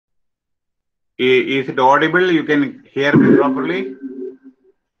Is it audible? You can hear me properly?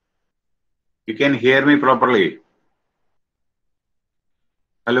 You can hear me properly?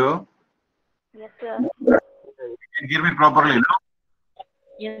 Hello? Yes, sir. You can hear me properly, no?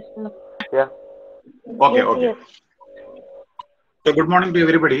 Yes, sir. Yeah. Okay, Yes, okay. yes. So good morning to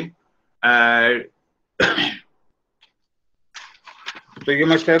everybody. So you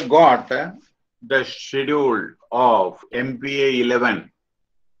must have got the schedule of MPA 11.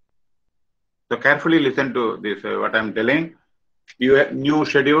 So carefully listen to this, what I'm telling. You have new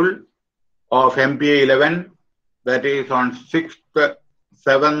schedule of MPA 11, that is on 6th,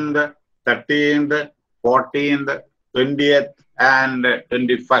 7th, 13th, 14th, 20th and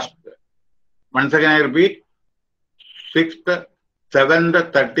 21st. Once again I repeat, 6th,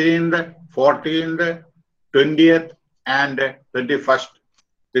 7th, 13th, 14th, 20th and 21st.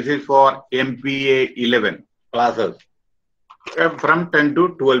 This is for MPA 11 classes from 10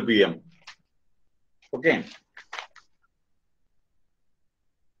 to 12 p.m. Okay.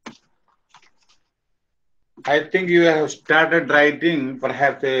 I think you have started writing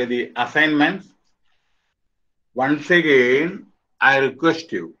perhaps the assignments. Once again, I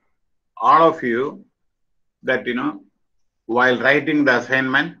request you, all of you, that while writing the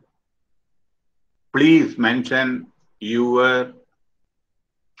assignment, please mention your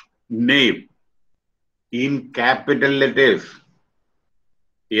name in capital letters,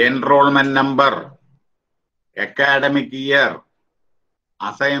 enrollment number, academic year,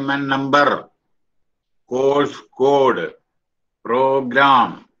 assignment number, course code,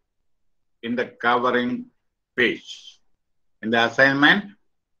 program in the covering page. In the assignment,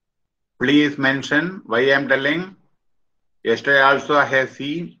 please mention why I am telling. Yesterday also I have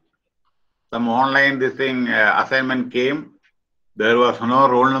seen some online this thing assignment came. There was no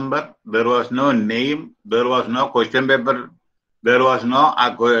roll number, there was no name, there was no question paper, there was no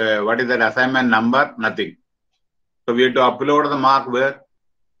what is that assignment number, nothing. So we have to upload the mark where.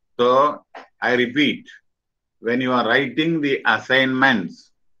 So I repeat, when you are writing the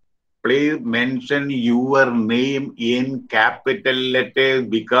assignments, please mention your name in capital letters,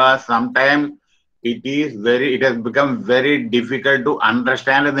 because sometimes it has become very difficult to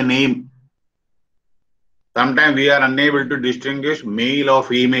understand the name. Sometimes we are unable to distinguish male or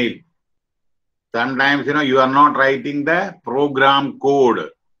female. Sometimes you are not writing the program code.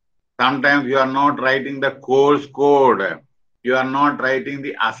 Sometimes you are not writing the course code. You are not writing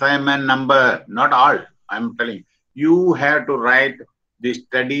the assignment number. Not all, I am telling. You have to write the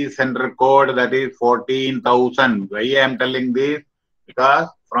study center code, that is 14,000. Why I am telling this? Because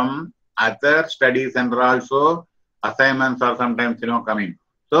from other study center also assignments are sometimes coming.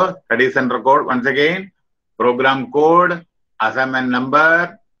 So study center code, once again, program code, assignment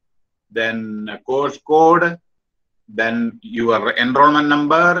number, then course code, then your enrollment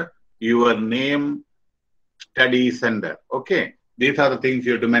number, your name, study center. Okay, these are the things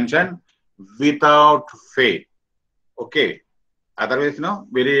you have to mention without fail. Okay, otherwise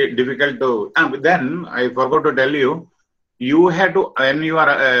very difficult to. And then I forgot to tell you, you have to, when you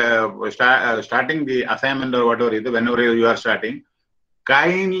are starting the assignment or whatever it is, whenever you are starting,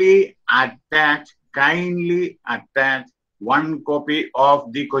 kindly attach one copy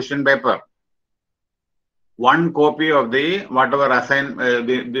of the question paper, one copy of the whatever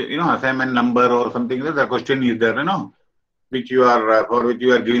assignment number or something. The question is there, which you are for which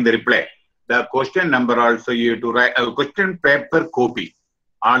you are giving the reply. The question number also you have to write. A question paper copy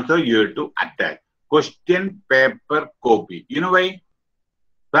also you have to attach. Question paper copy. You know why?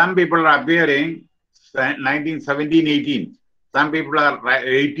 Some people are appearing 1917, 18. Some people are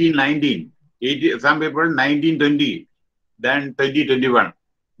 18, 19. 80, some people 19, 20. Then 20, 21.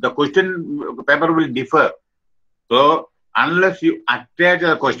 The question paper will differ. So unless you attach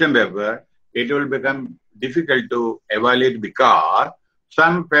a question paper, it will become difficult to evaluate, because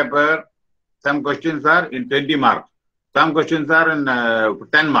some questions are in 20 marks, some questions are in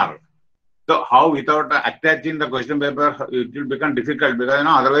 10 marks. So how without attaching the question paper, it will become difficult, because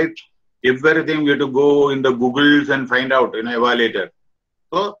otherwise everything we have to go in the Googles and find out evaluator.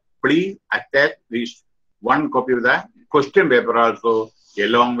 So please attach this one copy of the question paper also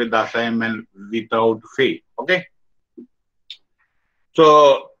along with the assignment without fail. Okay.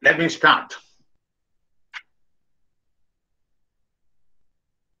 So let me start.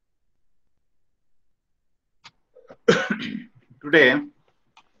 Today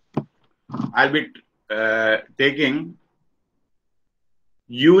I'll be taking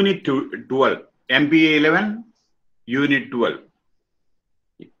Unit 12, MPA 11, Unit 12.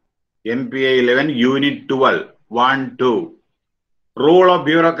 MPA 11, Unit 12, 1, 2. Role of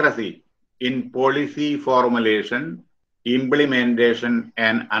bureaucracy in policy formulation, implementation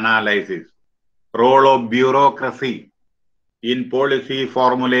and analysis. role of bureaucracy in policy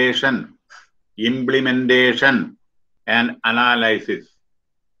formulation, implementation, and analysis.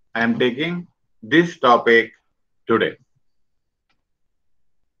 I am taking this topic today.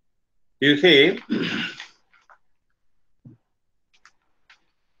 You see,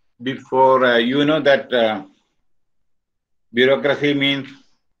 before you know that bureaucracy means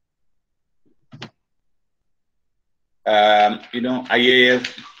IAS,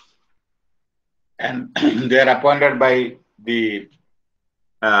 and they are appointed by the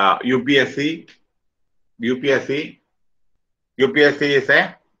UPSC. UPSC is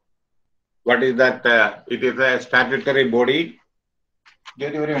a, what is that? It is a statutory body.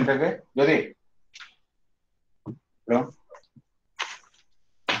 Jyoti, hello.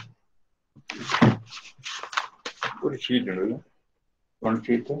 What sheet? One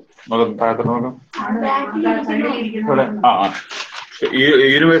sheet.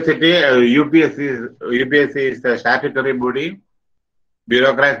 University, UPSC is a statutory body.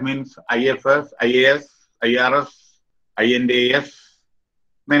 Bureaucrat means IFS, IAS, IRS, INDAS,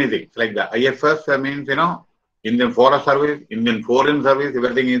 many things like that. IFS means, Indian Forest Service, Indian Foreign Service,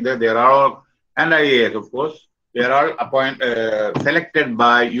 everything is there. They are all, and IAS, of course, they are all selected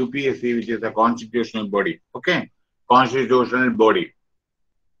by UPSC, which is a constitutional body. Okay, constitutional body.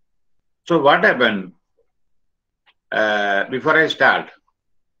 So what happened? Before I start,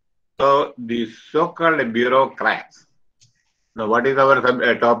 so the so-called bureaucrats. Now, what is our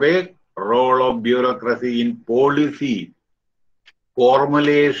topic? Role of bureaucracy in policy,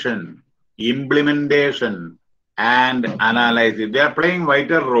 formulation, implementation, and analysis. They are playing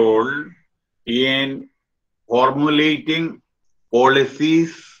vital role in formulating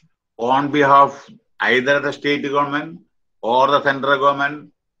policies on behalf of either the state government or the central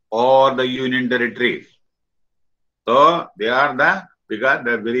government or the union territories. So they are because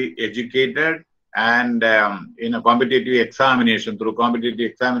they are very educated, and in a competitive examination, through competitive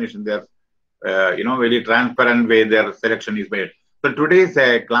examination, they are very transparent way their selection is made. So today's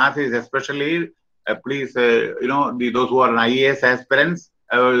class is especially please those who are IAS aspirants,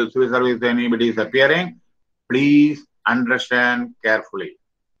 civil service, anybody is appearing, please understand carefully.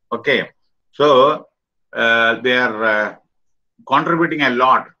 Okay, so they are contributing a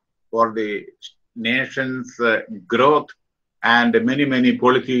lot for the nation's growth, and many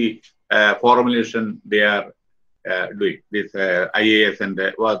policy formulation they are doing, this IAS and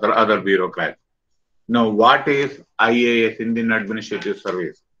other bureaucrats. Now, what is IAS, Indian Administrative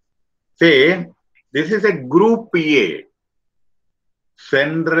Service? Say, this is a Group A,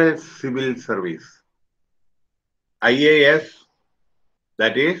 Central Civil Service. IAS,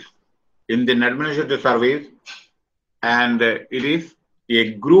 that is Indian Administrative Service, and it is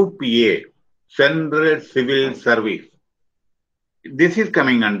a Group A, Central Civil Service. This is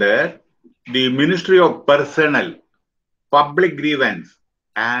coming under the Ministry of Personnel, Public Grievance,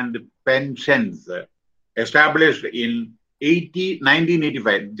 and Pensions, established in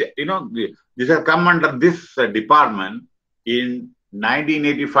 1985. This has come under this department in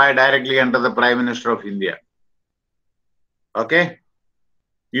 1985, directly under the Prime Minister of India. Okay,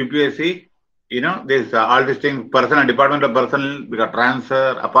 UPSC, this all these things, personnel, Department of Personnel, because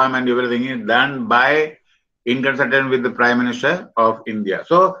transfer, appointment, everything is done by, in consultation with the Prime Minister of India.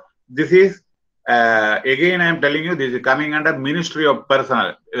 So this is again I am telling you, this is coming under Ministry of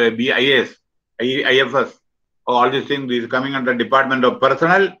Personnel, BIS, IFS, all these things. This is coming under Department of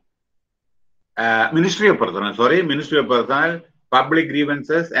Personnel, Ministry of Personnel, Public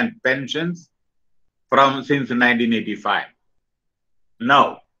Grievances and Pensions since 1985.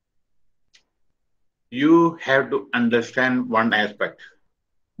 Now, you have to understand one aspect.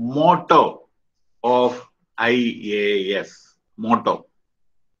 Motto of IAS. Motto.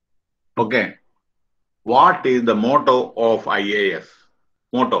 Okay. What is the motto of IAS?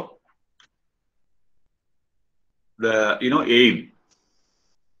 Motto. The, aim.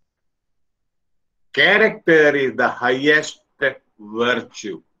 Character is the highest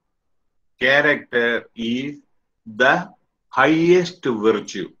virtue. Character is the highest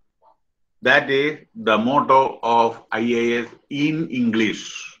virtue. That is the motto of IAS in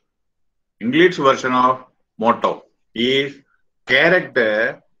English. English version of motto is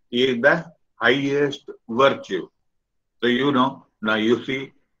character is the highest virtue. So now you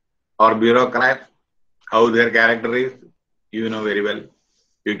see our bureaucrats, how their character is, very well.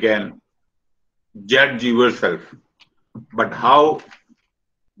 You can judge yourself. But how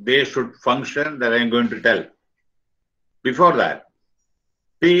they should function, that I am going to tell. Before that,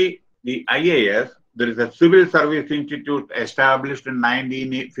 see, the IAS, there is a Civil Service Institute established in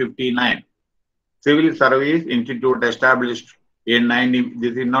 1959. Civil Service Institute established in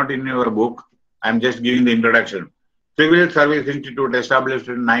this is not in your book. I'm just giving the introduction. Civil Service Institute established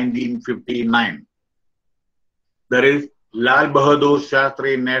in 1959. There is Lal Bahadur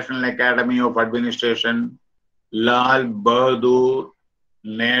Shastri National Academy of Administration, Lal Bahadur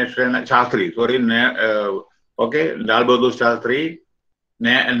National Shastri, okay, Lal Bahadur Shastri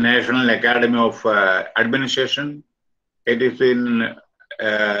National Academy of Administration. It is in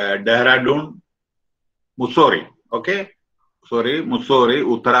Dehradun, Mussoorie, okay? Sorry, Mussoorie,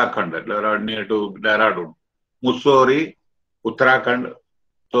 Uttarakhand, near to Dehradun. Mussoorie, Uttarakhand.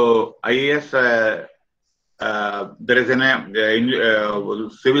 So, IAS, there is a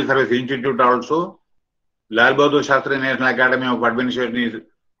Civil Service Institute also. Lal Bahadur Shastri National Academy of Administration is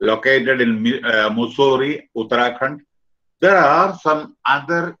located in Mussoorie, Uttarakhand. There are some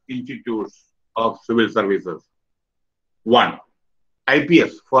other institutes of civil services. One,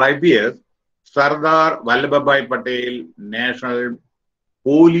 IPS. For IPS, Sardar Vallabhbhai Patel National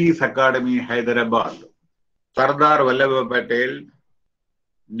Police Academy, Hyderabad. Sardar Vallabhbhai Patel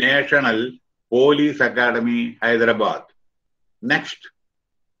National Police Academy, Hyderabad. Next,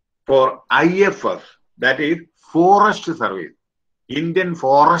 for IFS, that is Forest Service, Indian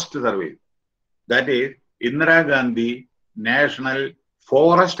Forest Service, that is Indira Gandhi National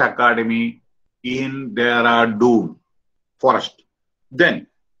Forest Academy in Dehradun, Forest. Then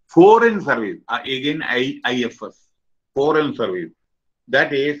Foreign Service, again IFS, Foreign Service,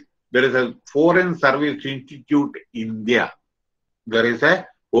 that is there is a Foreign Service Institute India. There is a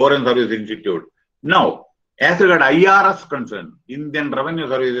Foreign Service Institute. Now, as regard IRS concerned, Indian Revenue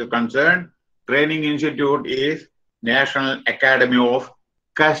Service is concerned, Training Institute is National Academy of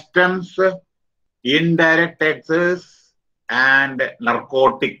Customs, Indirect Taxes and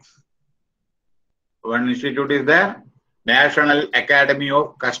Narcotics. One institute is there, National Academy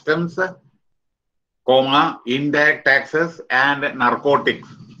of Customs, Indirect Taxes and Narcotics.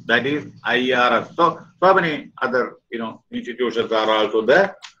 That is IRS. So many other institutions are also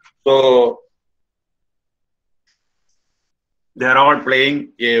there. So they are all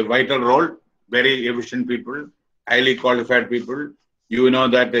playing a vital role. Very efficient people, highly qualified people. You know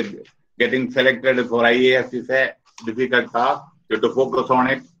that getting selected for IAS is a difficult task. You have to focus on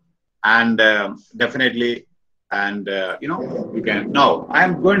it, and definitely, and you can. Now, I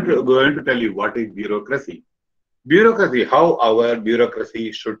am going to tell you what is bureaucracy. Bureaucracy, how our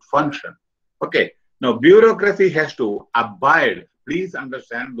bureaucracy should function. Okay. Now, bureaucracy has to abide. Please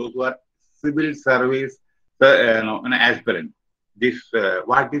understand, those who are civil service an aspirant. This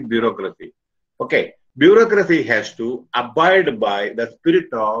what is bureaucracy? Okay, bureaucracy has to abide by the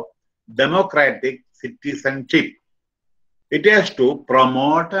spirit of democratic citizenship. It has to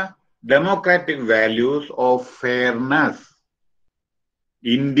promote democratic values of fairness,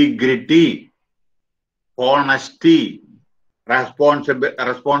 integrity, honesty,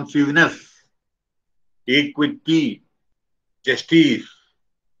 responsiveness, equity, justice,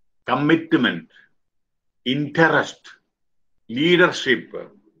 commitment, interest, leadership,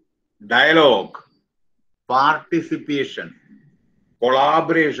 dialogue, participation,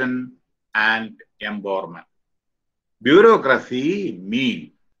 collaboration, and empowerment. Bureaucracy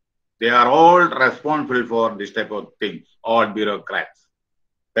means they are all responsible for this type of things, all bureaucrats.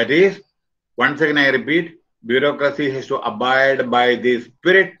 That is, once again I repeat, bureaucracy has to abide by the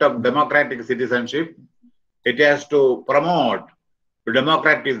spirit of democratic citizenship. It has to promote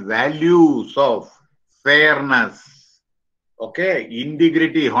democratic values of fairness, okay,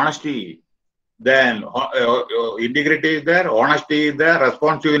 integrity, honesty. Then integrity is there, honesty is there,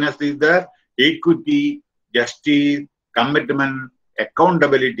 responsiveness is there, equity, justice, commitment,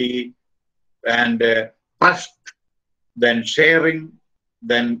 accountability, and trust. Then sharing.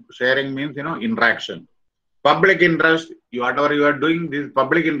 Then sharing means interaction. Public interest. Whatever you are doing, this is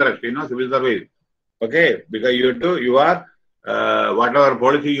public interest. Civil service. Okay, because you are whatever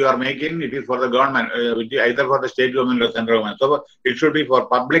policy you are making, it is for the government, either for the state government or central government. So it should be for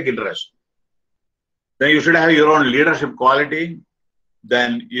public interest. Then you should have your own leadership quality.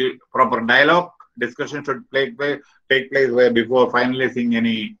 Then proper dialogue, discussion should take place before finalizing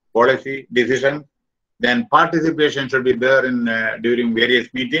any policy decision. Then participation should be there during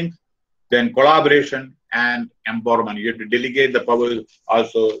various meetings. Then collaboration and empowerment. You have to delegate the power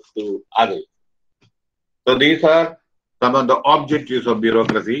also to others. So these are some of the objectives of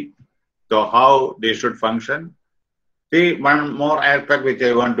bureaucracy. So how they should function. See, one more aspect which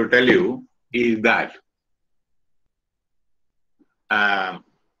I want to tell you is that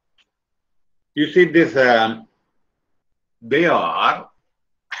you see this, they are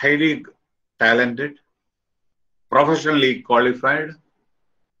highly talented, professionally qualified,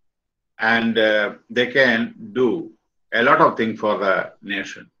 and they can do a lot of things for the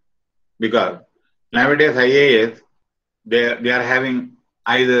nation. Because Nowadays, IAS, they are having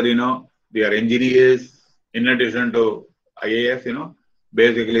either, they are engineers in addition to IAS,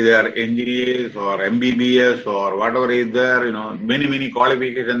 basically they are engineers or MBBS or whatever is there, many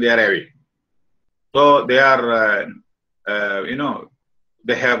qualifications they are having. So they are,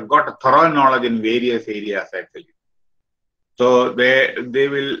 they have got a thorough knowledge in various areas actually. So they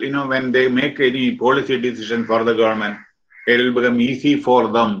will, when they make any policy decision for the government, it will become easy for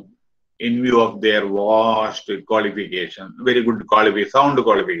them in view of their vast qualification, very good qualification, sound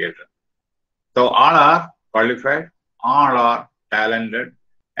qualification. So all are qualified, all are talented,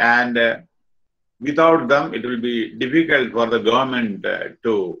 and without them, it will be difficult for the government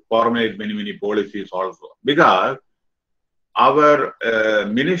to formulate many policies also, because our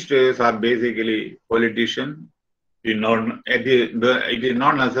ministers are basically politicians. It is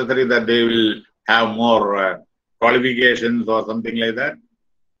not necessary that they will have more qualifications or something like that.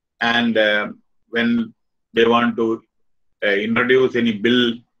 And when they want to introduce any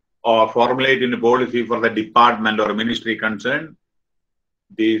bill or formulate any policy for the department or ministry concerned,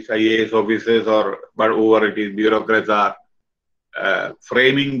 these IAS officers or whatever it is, bureaucrats are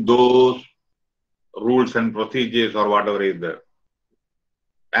framing those rules and procedures or whatever is there.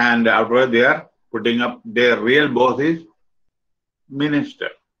 And afterwards, they are putting up their real boss is minister.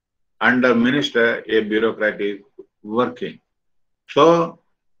 Under minister, a bureaucrat is working. So,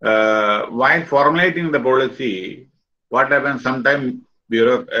 while formulating the policy, what happens sometimes,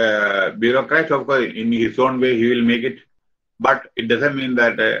 bureaucrat, of course, in his own way, he will make it, but it doesn't mean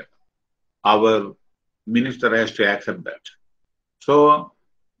that our minister has to accept that. So,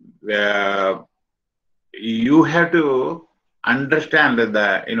 you have to understand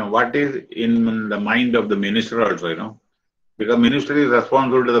that, what is in the mind of the minister also, because minister is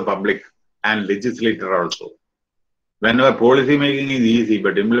responsible to the public and legislator also. Whenever policy making is easy,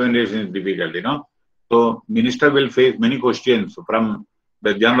 but implementation is difficult, So minister will face many questions from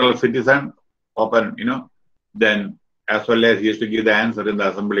the general citizen, open, then as well as he has to give the answer in the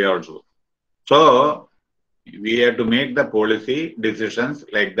assembly also. So we have to make the policy decisions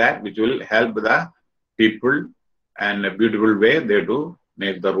like that, which will help the people and a beautiful way they do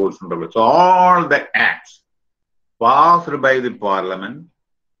make the rules and regulations. So all the acts passed by the parliament,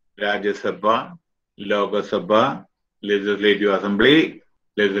 Rajya Sabha, Lok Sabha, Legislative Assembly,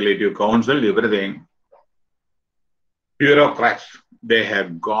 Legislative Council, everything, bureaucrats, they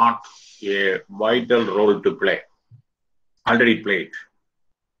have got a vital role to play, already played.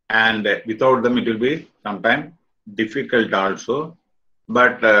 And without them, it will be sometimes difficult also.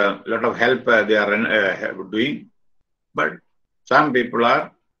 But a lot of help they are doing. But some people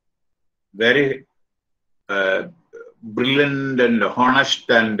are very brilliant and honest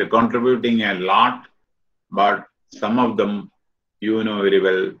and contributing a lot. But some of them, very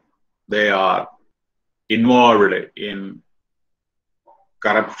well, they are involved in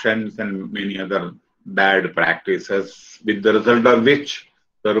corruptions and many other bad practices, with the result of which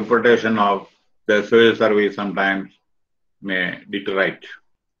the reputation of the civil service sometimes may deteriorate.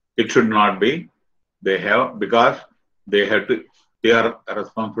 It should not be. Because they are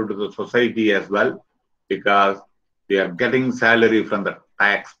responsible to the society as well, because they are getting salary from the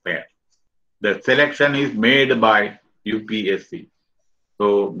taxpayer. The selection is made by UPSC.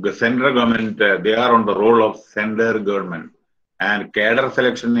 So the central government, they are on the role of central government, and cadre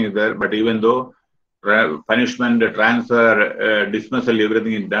selection is there. But even though punishment, transfer, dismissal,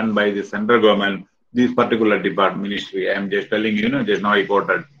 everything is done by the central government, this particular department, ministry, I am just telling you, just now I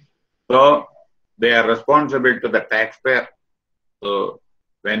quoted. So they are responsible to the taxpayer. So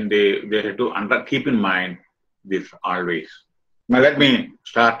when they have to keep in mind this always. Now let me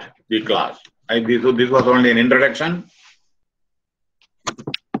start the class. This was only an introduction.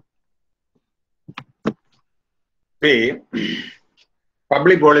 See,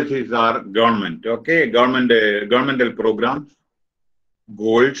 public policies are government, okay? Governmental programs,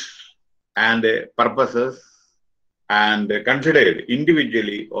 goals, and purposes, and considered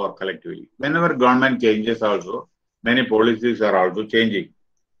individually or collectively. Whenever government changes also, many policies are also changing.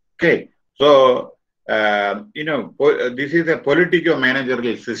 Okay, so, this is a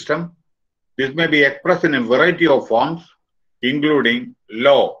politico-managerial system. This may be expressed in a variety of forms, including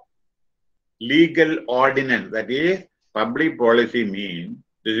law, legal ordinance, that is, public policy means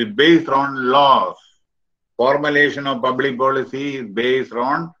this is based on laws. Formulation of public policy is based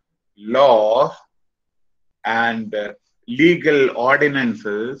on laws and legal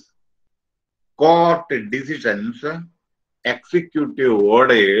ordinances, court decisions, executive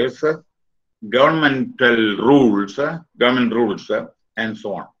orders, governmental rules, and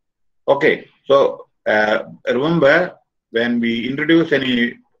so on. Okay, so remember, when we introduce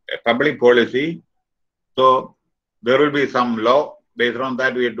any public policy, So there will be some law. Based on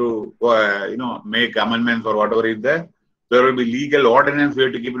that, we have to, make amendments or whatever is there. There will be legal ordinance we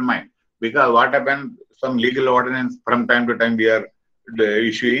have to keep in mind. Because what happens, some legal ordinance from time to time we are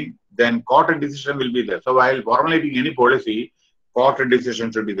issuing, then court decision will be there. So while formulating any policy, court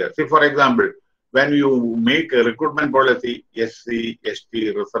decision should be there. See, for example, when you make a recruitment policy, SC,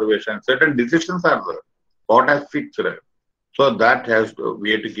 ST, reservation, certain decisions are there. Court has fixed it. So that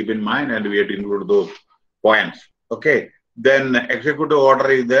we have to keep in mind and we have to include those points. Okay. Then executive order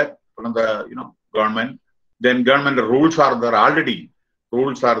is there from the government. Then government rules are there already.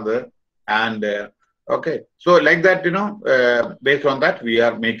 Rules are there. And okay. So like that, based on that, we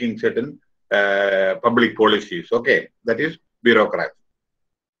are making certain public policies. Okay. That is bureaucrats.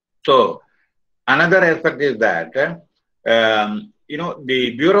 So another aspect is that,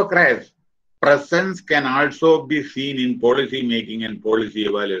 the bureaucrats' presence can also be seen in policy making and policy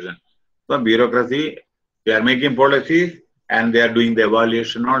evaluation. So bureaucracy, they are making policies and they are doing the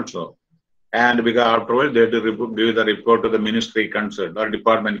evaluation also. And because afterwards, they have to give the report to the ministry concerned or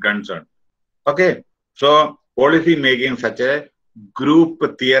department concerned. Okay. So policy making such a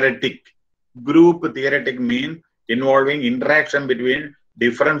group theoretic. Group theoretic means involving interaction between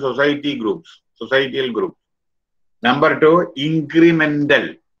different societal groups. Number two,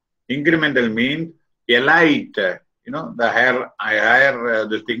 incremental. Incremental means elite, the higher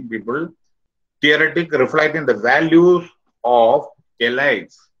this thing people. Theoretic reflecting the values of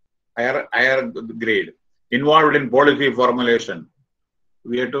elites, higher grade, involved in policy formulation.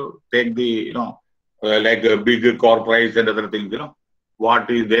 We have to take the, like big corporates and other things, what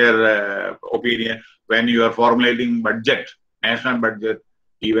is their opinion when you are formulating budget, national budget.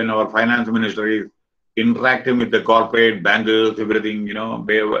 Even our finance minister is interacting with the corporate bankers, everything,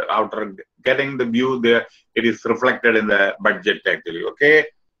 after getting the view there, it is reflected in the budget actually. Okay.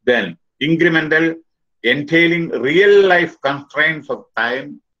 Then incremental, entailing real life constraints of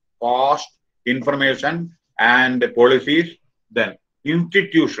time, cost, information, and policies. Then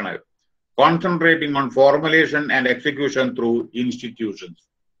institutional, concentrating on formulation and execution through institutions.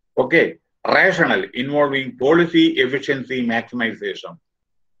 Okay. Rational, involving policy efficiency maximization.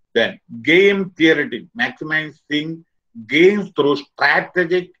 Then game theoretic, maximizing gains through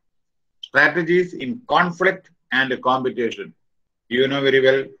strategies in conflict and competition. You know very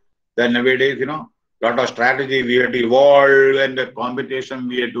well that nowadays, lot of strategy we have to evolve and the competition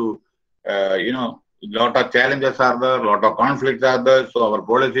we have to, lot of challenges are there, lot of conflicts are there. So our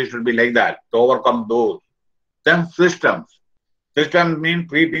policy should be like that to overcome those. Then systems. Systems mean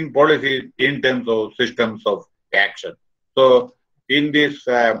treating policies in terms of systems of action. So in this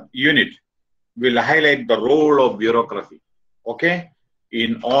unit, we'll highlight the role of bureaucracy, okay,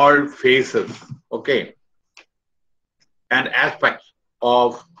 in all phases, okay, and aspects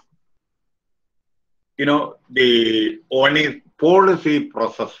of, the only policy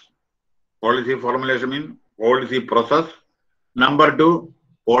process. Policy formulation means policy process. Number two,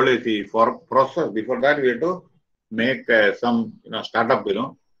 policy for process. Before that, we have to make some startup,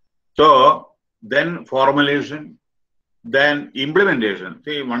 So then formulation, then implementation.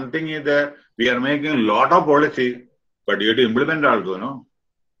 See, one thing is that we are making a lot of policies, but you have to implement also,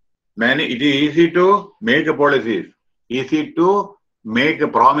 it is easy to make policies, easy to make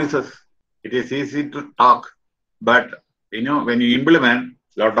promises. It is easy to talk, but when you implement,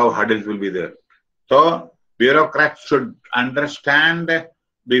 lot of hurdles will be there. So bureaucrats should understand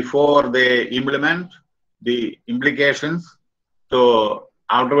before they implement the implications. So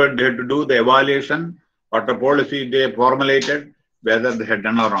afterward, they have to do the evaluation, what the policy they formulated, whether they had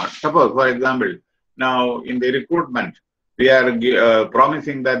done or not. Suppose, for example, now in the recruitment, we are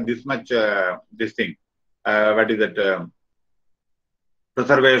promising that this much, this thing, what is it,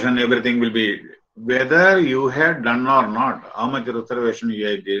 reservation, everything will be, whether you had done or not, how much reservation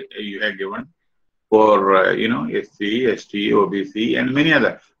you had given for, SC, ST, OBC, and many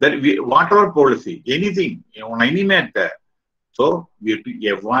other. That whatever policy, anything, on any matter. So we have to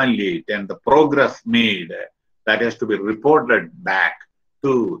evaluate and the progress made, that has to be reported back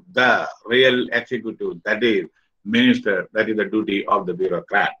to the real executive, that is minister, that is the duty of the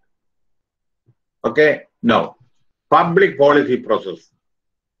bureaucrat. Okay, now, public policy process.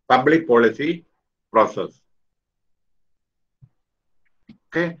 Public policy process.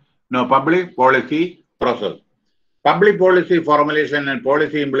 Okay, now public policy process. Public policy formulation and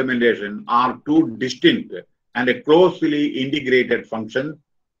policy implementation are two distinct and closely integrated functions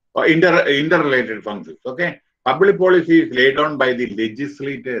or interrelated functions. Okay, public policy is laid down by the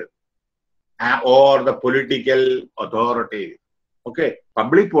legislature or the political authority. Okay,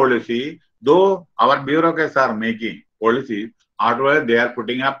 public policy, though our bureaucrats are making policies, afterwards they are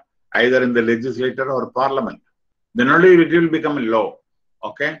putting up either in the legislature or parliament. Then only it will become a law.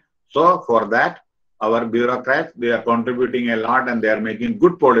 Okay. So for that, our bureaucrats, they are contributing a lot and they are making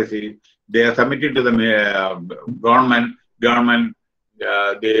good policies. They are submitted to the government.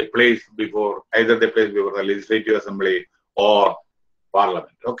 They place before, either they place before the legislative assembly or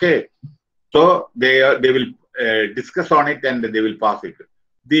parliament. Okay. So they will discuss on it and they will pass it.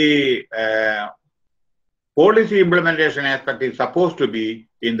 The policy implementation aspect is supposed to be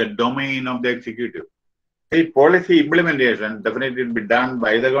in the domain of the executive. The policy implementation definitely will be done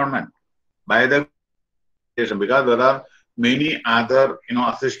by the government, because there are many other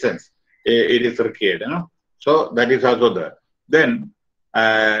assistants. It is required, So that is also there. Then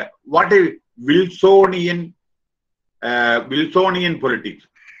what is Wilsonian politics?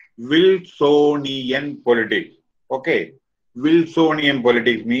 Wilsonian politics. Okay. Wilsonian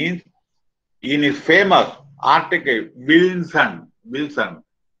politics means, in his famous article, Wilson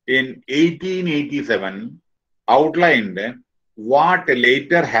in 1887 outlined what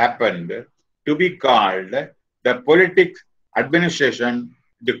later happened to be called the politics administration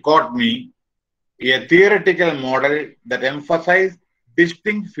dichotomy, a theoretical model that emphasized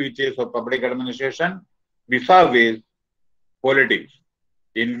distinct features of public administration vis-a-vis politics.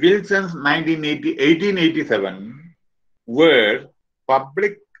 In Wilson's 1887 word,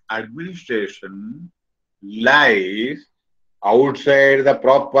 public administration lies outside the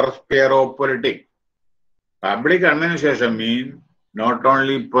proper sphere of politics. Public administration means not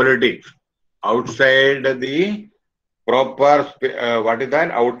only politics, outside the proper,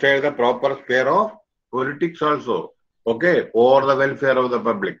 outside the proper sphere of politics also. Okay, for the welfare of the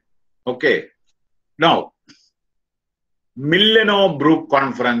public. Okay. Now, Millennium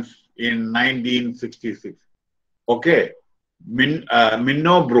Conference in 1966. Okay.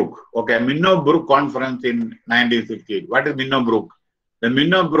 Minnowbrook. Okay, Minnowbrook Conference in 1968. What is Minnowbrook? The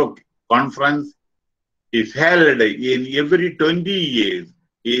Minnowbrook Conference is held in every 20 years.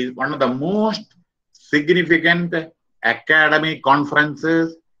 It is one of the most significant academic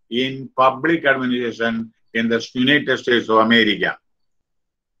conferences in public administration in the United States of America.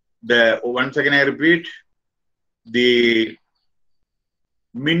 Once again I repeat, the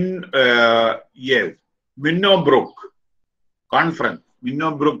Minnowbrook Conference,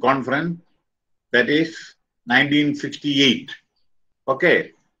 that is 1968.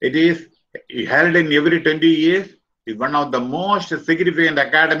 Okay, it is held in every 20 years. It's one of the most significant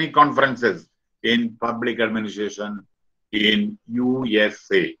academic conferences in public administration in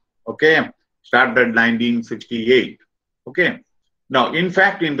USA. Okay, started 1968. Okay, now in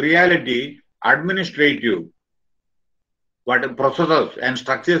fact, in reality, administrative processes and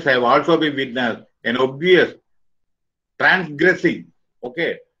structures have also been witnessed an obvious transgressing.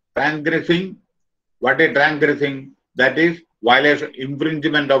 Okay, transgressing. What is transgressing? That is violation,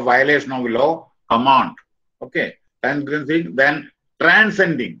 infringement of violation of law, command. Okay, transgressing. Then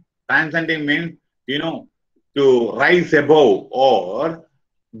transcending. Transcending means, to rise above or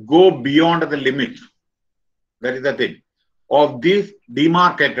go beyond the limits. That is the thing of these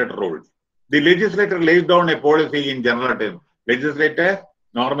demarcated roles. The legislator lays down a policy in general terms. Legislator,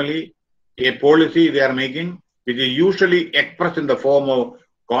 normally a policy they are making, which is usually expressed in the form of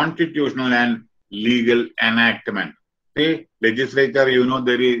constitutional and legal enactment. See, legislature,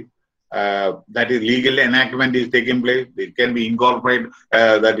 there is that is legal enactment is taking place. It can be incorporated,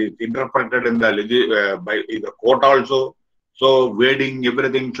 that is interpreted in the by the court also. So wording,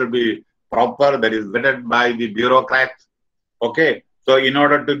 everything should be proper. That is vetted by the bureaucrats. Okay. So in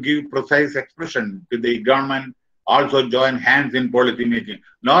order to give precise expression to the government, also join hands in policy making.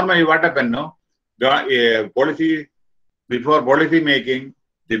 Normally, what happens? Policy, before policy making,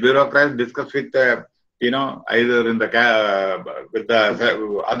 the bureaucrats discuss with either in the with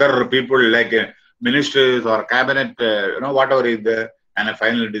the other people like ministers or cabinet, whatever is there, and a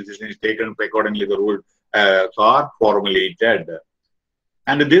final decision is taken accordingly. The rules are formulated.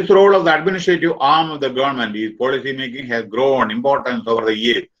 And this role of the administrative arm of the government, is policy making, has grown importance over the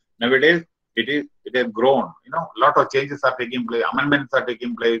years. Nowadays, it has grown. A lot of changes are taking place, amendments are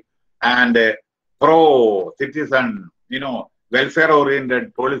taking place, and pro-citizen,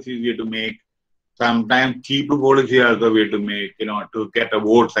 welfare-oriented policies we have to make. Sometimes cheap policy also we have to make, to get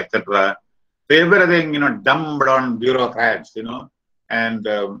votes, etc. So everything, dumped on bureaucrats, and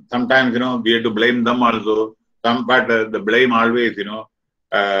sometimes, we have to blame them also. But the blame always,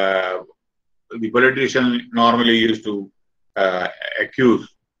 the politician normally used to accuse.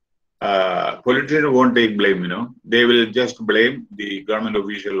 Politicians won't take blame, they will just blame the government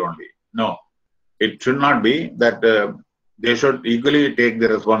official only. No, it should not be that they should equally take the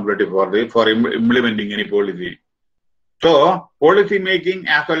responsibility for implementing any policy. So policy making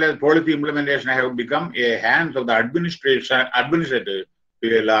as well as policy implementation have become a hands of the administrator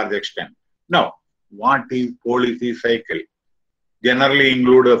to a large extent. Now, what is policy cycle? Generally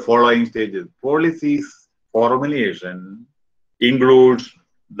include the following stages. Policies formulation includes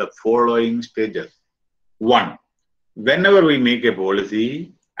the following stages. One, whenever we make a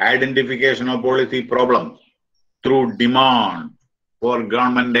policy, identification of policy problems through demand for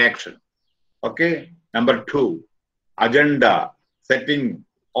government action. Okay. Number two, agenda setting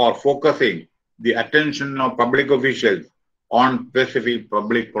or focusing the attention of public officials on specific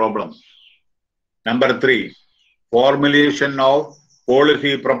public problems. Number three, formulation of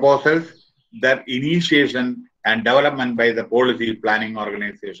policy proposals, their initiation and development by the policy planning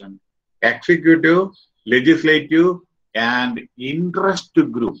organization, executive, legislative, and interest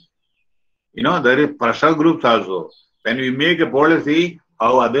group. There is pressure groups also. When we make a policy,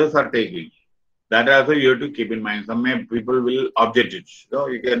 how others are taking. That also you have to keep in mind. Some people will object it. So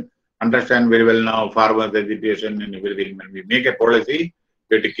you can understand very well now farmers' agitation and everything. When we make a policy,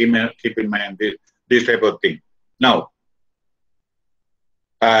 you have to keep in mind this type of thing. Now,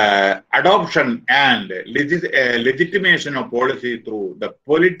 adoption and legitimation of policy through the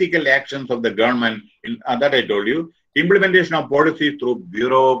political actions of the government, that I told you, implementation of policy through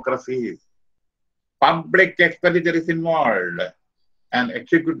bureaucracies, public expenditure is involved, and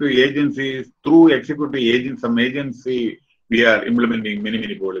executive agencies, through executive agents, some agency, we are implementing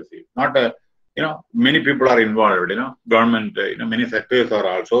many policies. Not, many people are involved, government, many sectors are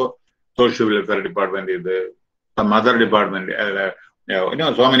also, social welfare department is there, some other department,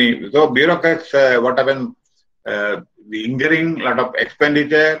 so bureaucrats, what happens, incurring a lot of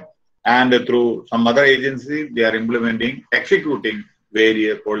expenditure, and through some other agency, they are executing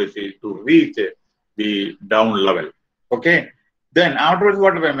various policies to reach the down level. Okay. Then afterwards,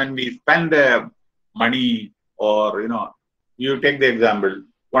 what happens when we spend money, or you take the example,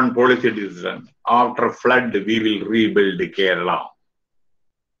 one policy decision, after flood, we will rebuild Kerala.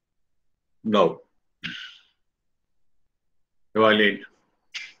 No. Evaluate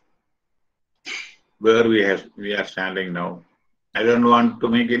where we are standing now. I don't want to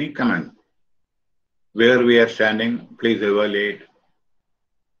make any comment. Where we are standing, please evaluate.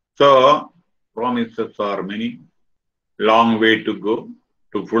 So, promises are many, long way to go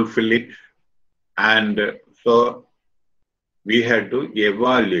to fulfill it. And so, we had to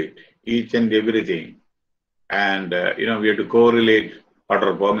evaluate each and everything. And, we have to correlate what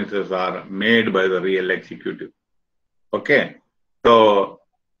our promises are made by the real executive. Okay. So,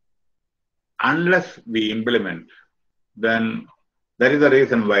 unless we implement, then that is the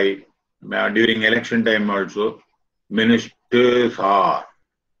reason why during election time also, ministers are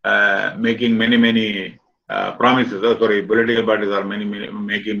making many promises. Political parties are making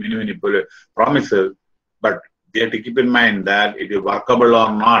many promises, but they have to keep in mind that it is workable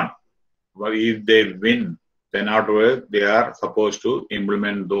or not. Well, if they win, then afterwards they are supposed to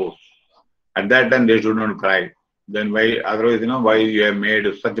implement those. At that time, they should not cry. Then why, otherwise, why you have made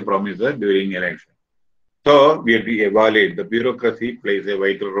such promises during election? So we have to evaluate. The bureaucracy plays a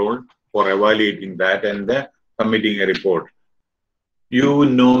vital role for evaluating that and submitting a report. You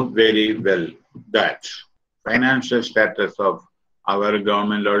know very well that financial status of our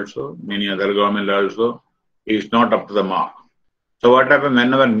government also, many other government also, is not up to the mark. So what happens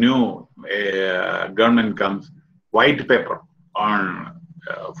whenever new government comes, white paper on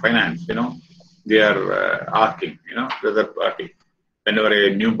finance, they are asking, the other party, whenever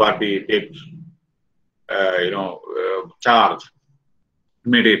a new party takes, charge,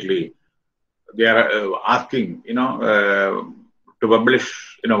 immediately they are asking, to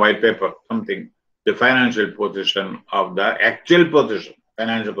publish, white paper, something, the financial position of the actual position,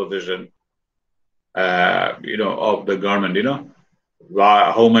 financial position, of the government,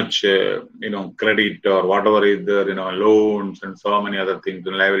 how much, credit or whatever is there, loans and so many other things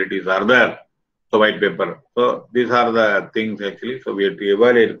and liabilities are there. So white paper. So these are the things actually. So we have to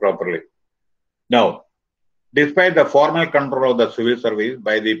evaluate properly. Now, despite the formal control of the civil service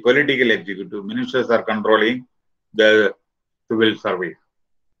by the political executive, ministers are controlling the civil service.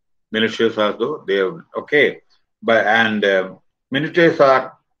 Ministers also, they have, okay. Ministers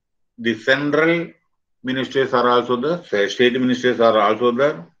are the central ministers are also there, state ministers are also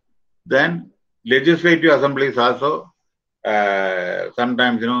there. Then legislative assemblies also,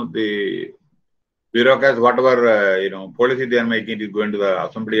 sometimes, the bureaucrats, whatever, policy they are making is going to the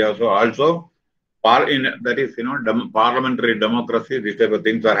assembly also. That is, parliamentary democracy, these type of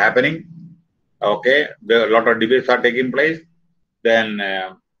things are happening. Okay, a lot of debates are taking place. Then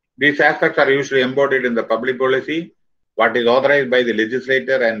these aspects are usually embodied in the public policy, what is authorized by the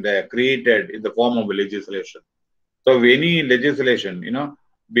legislator and created in the form of legislation. So any legislation,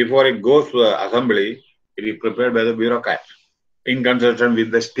 before it goes to the assembly, it is prepared by the bureaucrats in consultation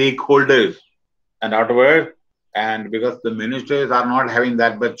with the stakeholders, and afterwards, and because the ministers are not having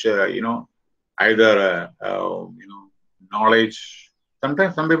that much, either knowledge.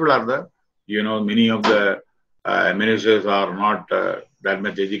 Sometimes some people are there. Many of the ministers are not that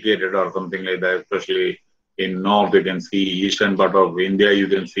much educated or something like that. Especially in north, you can see eastern part of India, you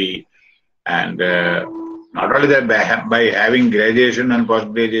can see, and not only that, by having graduation and post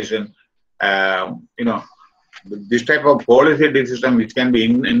graduation, uh, you know, this type of policy decision which can be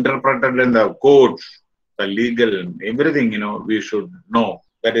interpreted in the courts, the legal, everything, we should know.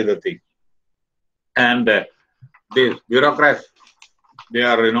 That is the thing. And these bureaucrats, they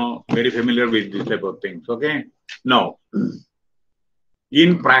are, very familiar with this type of things. Okay. Now,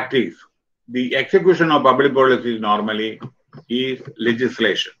 in practice, the execution of public policies normally is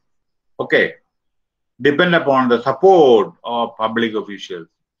legislation. Okay. Depend upon the support of public officials.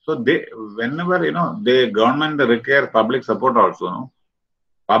 So they, whenever, the government requires public support also,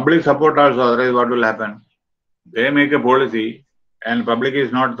 public support also, otherwise what will happen? They make a policy and public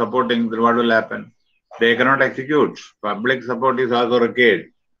is not supporting, then what will happen? They cannot execute. Public support is also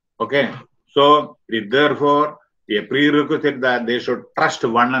required. Okay. So therefore a prerequisite that they should trust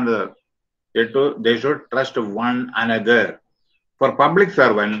one another. They should trust one another. For public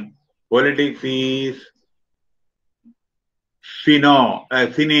servant, politics is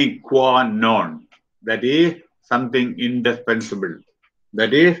sine qua non. That is something indispensable.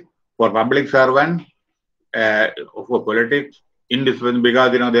 That is for public servant, for politics, indispensable,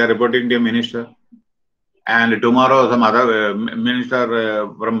 because they are reporting to a minister, and tomorrow some other minister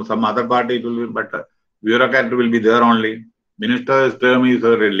from some other party it will be, but bureaucrat will be there only. Minister's term is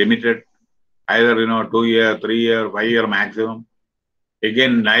limited, either 2 year, 3 year, 5 year maximum.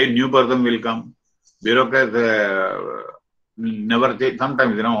 Again, new person will come. Bureaucrats never change.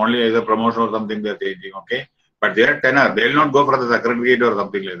 Sometimes only either promotion or something they're changing. Okay, but their tenure, they will not go for the secretariat or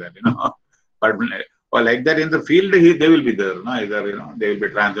something like that. But or like that in the field, they will be there. Either they will be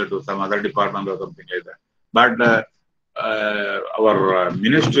transferred to some other department or something like that. But our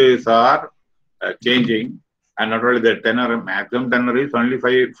ministries are changing, and not only the tenure, maximum tenure is only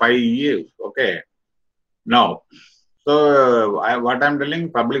 5 years. Okay. Now, so what I'm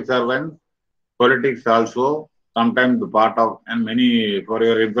telling, public servant, politics also sometimes the part of, and many, for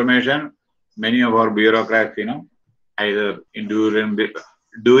your information, many of our bureaucrats, either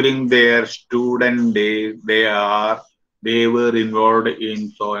during their student days, they were involved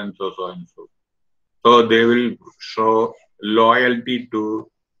in so and so, so and so. So they will show loyalty to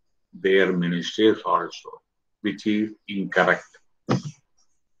their ministries also, which is incorrect.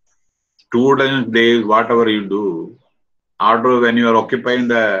 Students days, whatever you do, after when you are occupying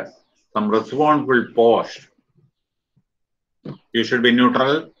some responsible post, you should be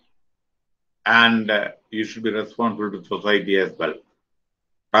neutral and you should be responsible to society as well,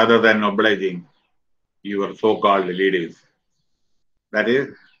 rather than obliging your so-called leaders. That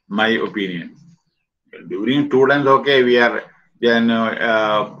is my opinion. During students, okay, we are then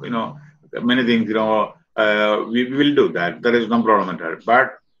many things, we will do that. There is no problem at all.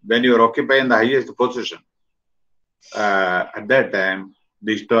 But when you are occupying the highest position, at that time,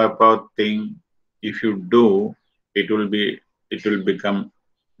 this type of thing, if you do, it will become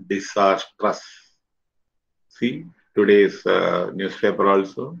disastrous. See today's newspaper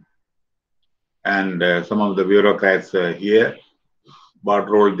also, and some of the bureaucrats here, what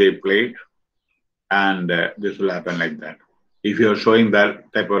role they played, and this will happen like that. If you are showing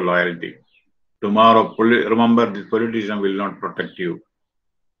that type of loyalty, tomorrow, remember, this politician will not protect you.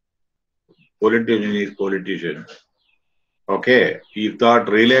 Politician is politician. Okay, if not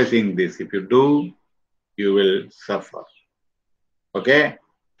realizing this, if you do, you will suffer. Okay,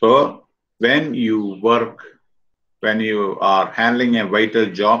 so when you work, when you are handling a vital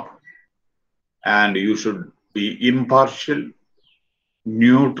job, and you should be impartial,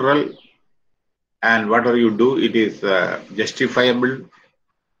 neutral, and whatever you do, it is justifiable,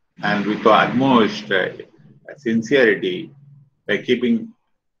 and with the utmost sincerity, by keeping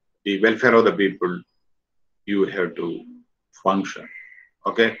the welfare of the people, you have to function.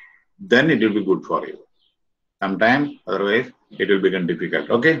 Okay, then it will be good for you. Sometimes, otherwise, it will become difficult.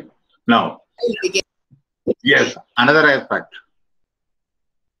 Okay, now, yes, another aspect,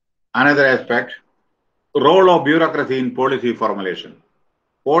 role of bureaucracy in policy formulation.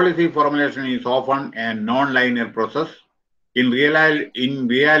 Policy formulation is often a non-linear process. In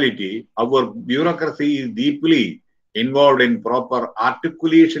reality, our bureaucracy is deeply involved in proper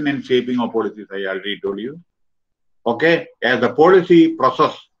articulation and shaping of policies. I already told you. Okay, as the policy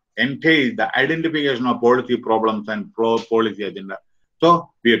process entails the identification of policy problems and policy agenda. So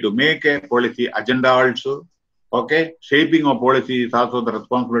we have to make a policy agenda also. Okay, shaping of policy is also the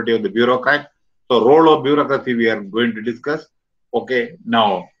responsibility of the bureaucrat. So role of bureaucracy we are going to discuss. Okay,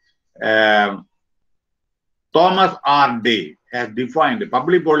 now Thomas R. Day has defined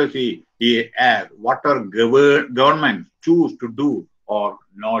public policy as what our governments choose to do or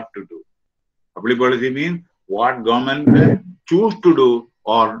not to do. Public policy means what government choose to do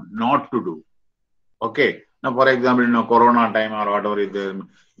or not to do. Okay. Now, for example, Corona time or whatever is the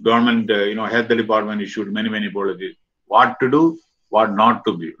government, health department issued many policies. What to do, what not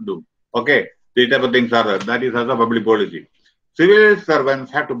to do. Okay. These type of things are there. That is also public policy. Civil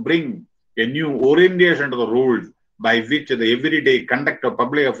servants have to bring a new orientation to the rules by which the everyday conduct of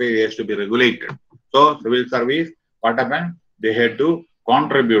public affairs has to be regulated. So, civil service, what happened? They had to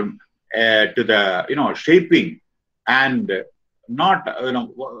contribute to the shaping and not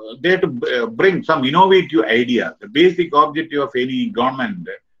they have to bring some innovative idea. The basic objective of any government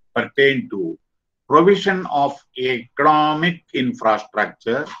pertain to provision of economic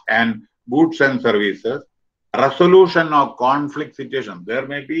infrastructure and goods and services, resolution of conflict situations. There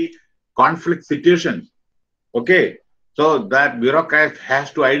may be conflict situations. Okay, so that bureaucrat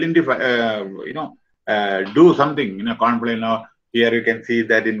has to identify, do something. Conflict. Here you can see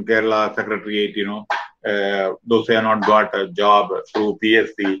that in Kerala Secretariat, those who have not got a job through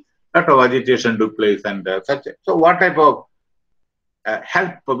PSC, lot of agitation took place and such. So what type of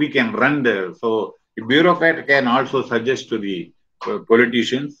help we can render? So the bureaucrat can also suggest to the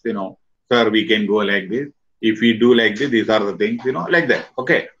politicians, sir, we can go like this. If we do like this, these are the things, like that.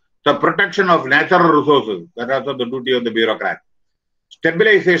 Okay. So protection of natural resources, that is also the duty of the bureaucrat.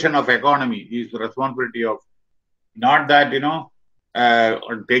 Stabilization of economy is the responsibility of not that,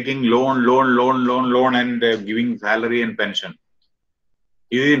 taking loan and giving salary and pension.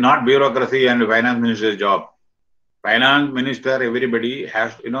 It is not bureaucracy and finance minister's job. Finance minister, everybody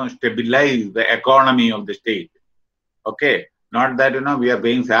has to, stabilize the economy of the state. Okay. Not that, we are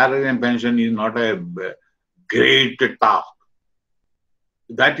paying salary and pension is not a great task.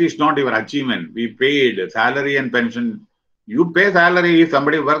 That is not your achievement. We paid salary and pension. You pay salary. If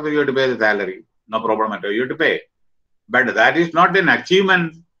somebody works, you have to pay the salary. No problem at all. You have to pay. But that is not an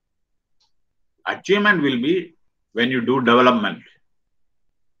achievement. Achievement will be when you do development.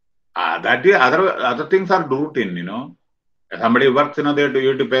 That is other things are routine, If somebody works, you have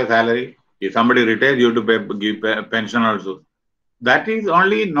to pay salary. If somebody retires, you have to give pension also. That is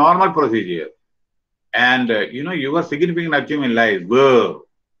only normal procedure. And, your significant achievement lies where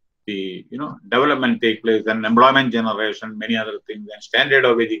the, development take place and employment generation, many other things, and standard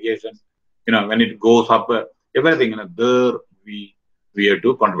of education, when it goes up, everything, there we have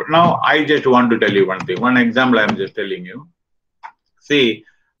to contribute. Now, I just want to tell you one thing. One example I am just telling you. See,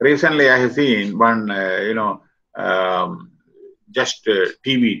 recently I have seen one, just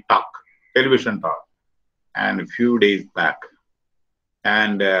TV talk, television talk, and a few days back.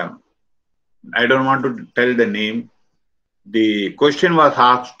 And I don't want to tell the name. The question was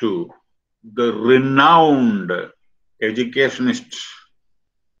asked to the renowned educationist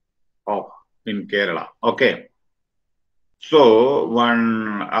in Kerala. Okay. So,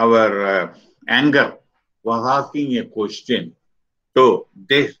 our anchor was asking a question to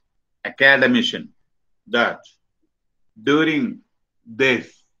this academician that during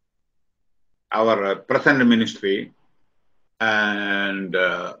this, our present ministry, and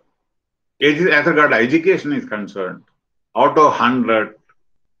as regard education is concerned, out of 100,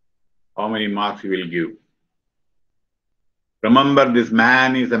 how many marks you will give? Remember, this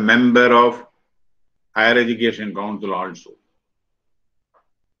man is a member of Higher Education Council also.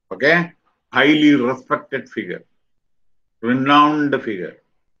 Okay? Highly respected figure, renowned figure.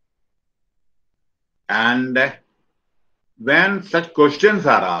 And when such questions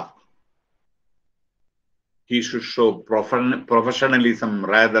are asked, he should show professionalism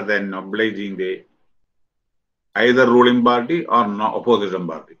rather than obliging the either ruling party or opposition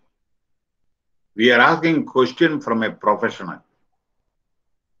party. We are asking question from a professional.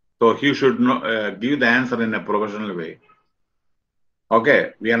 So he should give the answer in a professional way.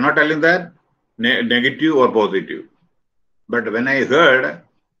 Okay, we are not telling that negative or positive. But when I heard,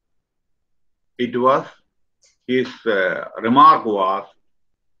 it was, his remark was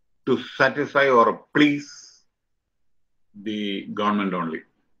to satisfy or please the government only.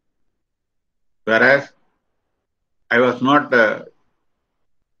 Whereas I was not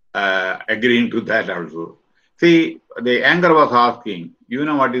agreeing to that also. See, the anchor was asking,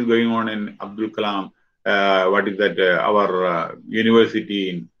 what is going on in Abdul Kalam, what is that, our university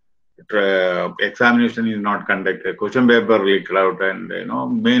in examination is not conducted, question paper leaked out, and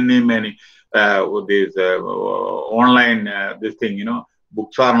many these online this thing,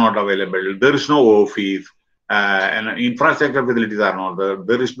 books are not available. There is no office, and infrastructure facilities are not there.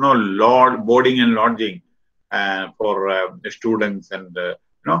 There is no boarding and lodging for students, and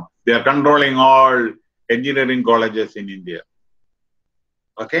they are controlling all engineering colleges in India.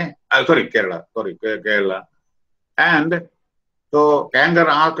 Okay, Kerala, and so Kangar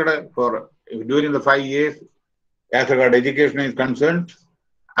asked for during the 5 years, as regard education is concerned,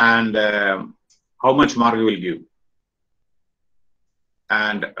 and how much mark you will give.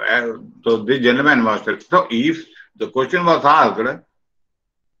 And so this gentleman was so if the question was asked,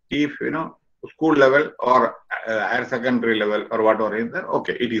 if school level or higher secondary level or whatever is there,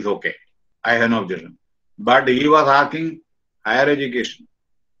 okay, it is okay. I have no objection. But he was asking higher education.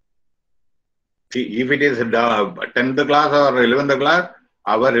 See, if it is 10th class or 11th class,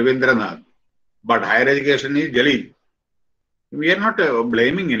 our Ravindranath. But higher education is Jalil. We are not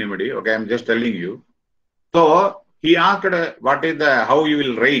blaming anybody. Okay, I'm just telling you. So he asked, what is how you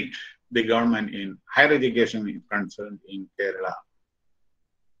will rate the government in higher education is concerned in Kerala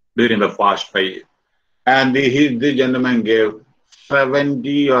during the past 5 years. And this gentleman gave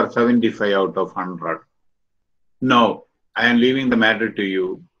 70 or 75 out of 100. Now, I am leaving the matter to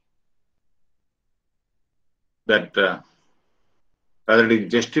you that whether it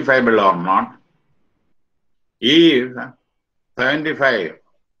is justifiable or not. If 75,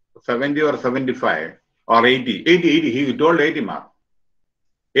 70 or 75 or 80, he told 80 mark.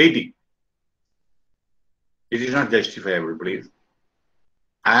 80. It is not justifiable, please.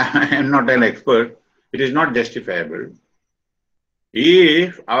 I am not an expert. It is not justifiable.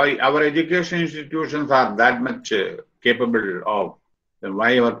 If our education institutions are that much capable of, then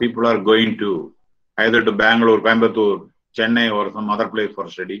why our people are going to either to Bangalore, Coimbatore, Chennai or some other place for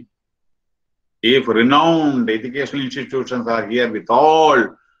study? If renowned educational institutions are here with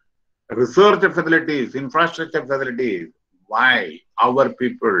all research facilities, infrastructure facilities, why our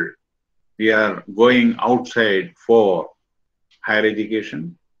people, we are going outside for higher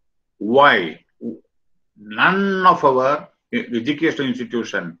education? Why? None of our educational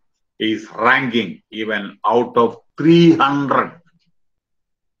institution is ranking even out of 300.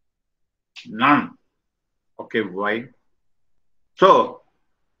 None. Okay, why? So,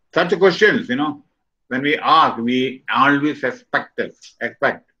 such questions, when we ask, we always expect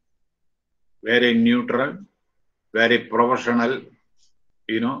very neutral, very professional,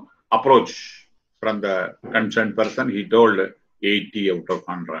 approach from the concerned person. He told 80 out of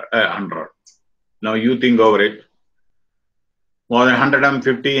 100. Now you think over it. More than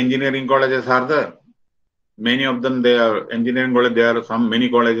 150 engineering colleges are there. Many of them, they are engineering college. There are many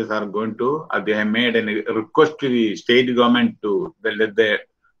colleges are going to. They have made a request to the state government to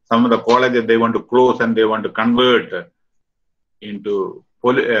some of the colleges they want to close and they want to convert into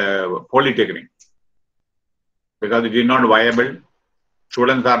polytechnic because it is not viable.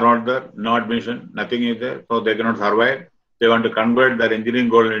 Students are not there, no admission, nothing is there, so they cannot survive. They want to convert their engineering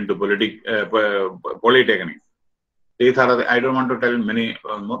college into polytechnic. These are I don't want to tell many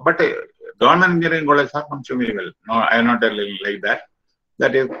more, but government engineering colleges are functioning very well. No, I am not telling like that.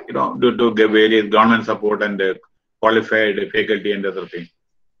 That is, due to various government support and qualified faculty and other things.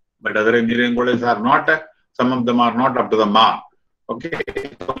 But other engineering colleges are not, some of them are not up to the mark. Okay.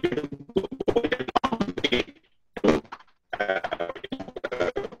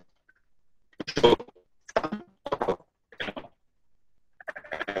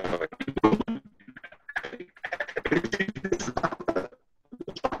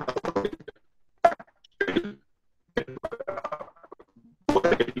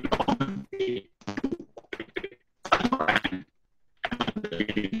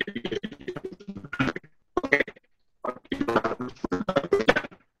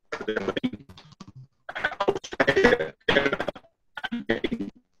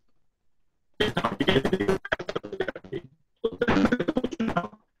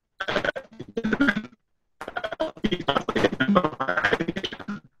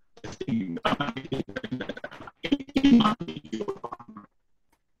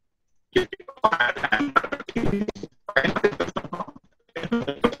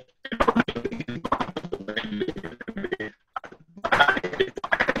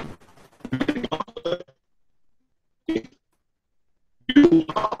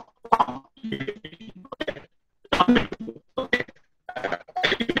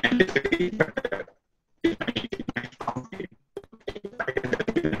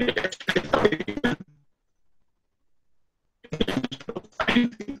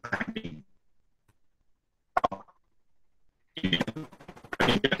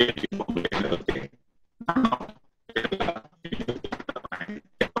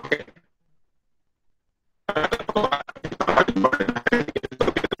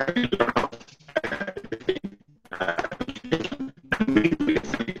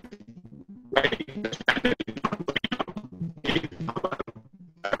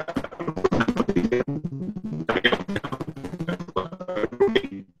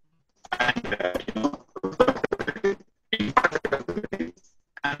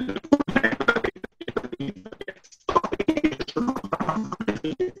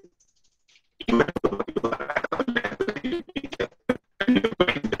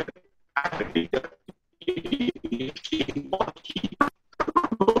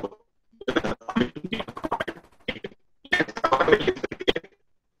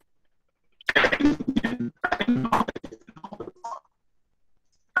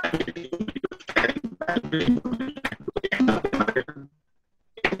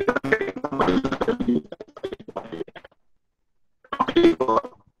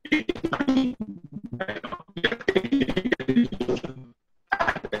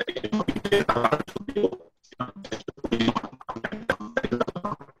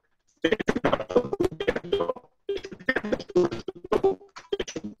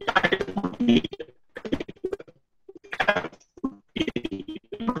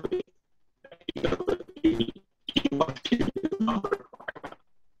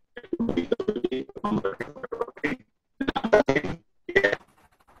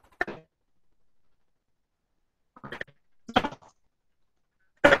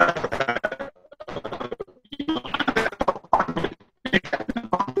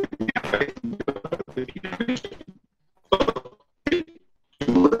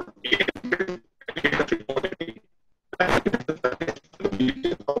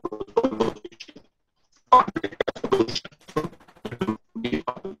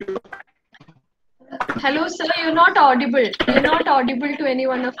 Hello, sir. You're not audible. You're not audible to any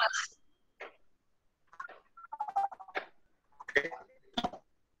one of us.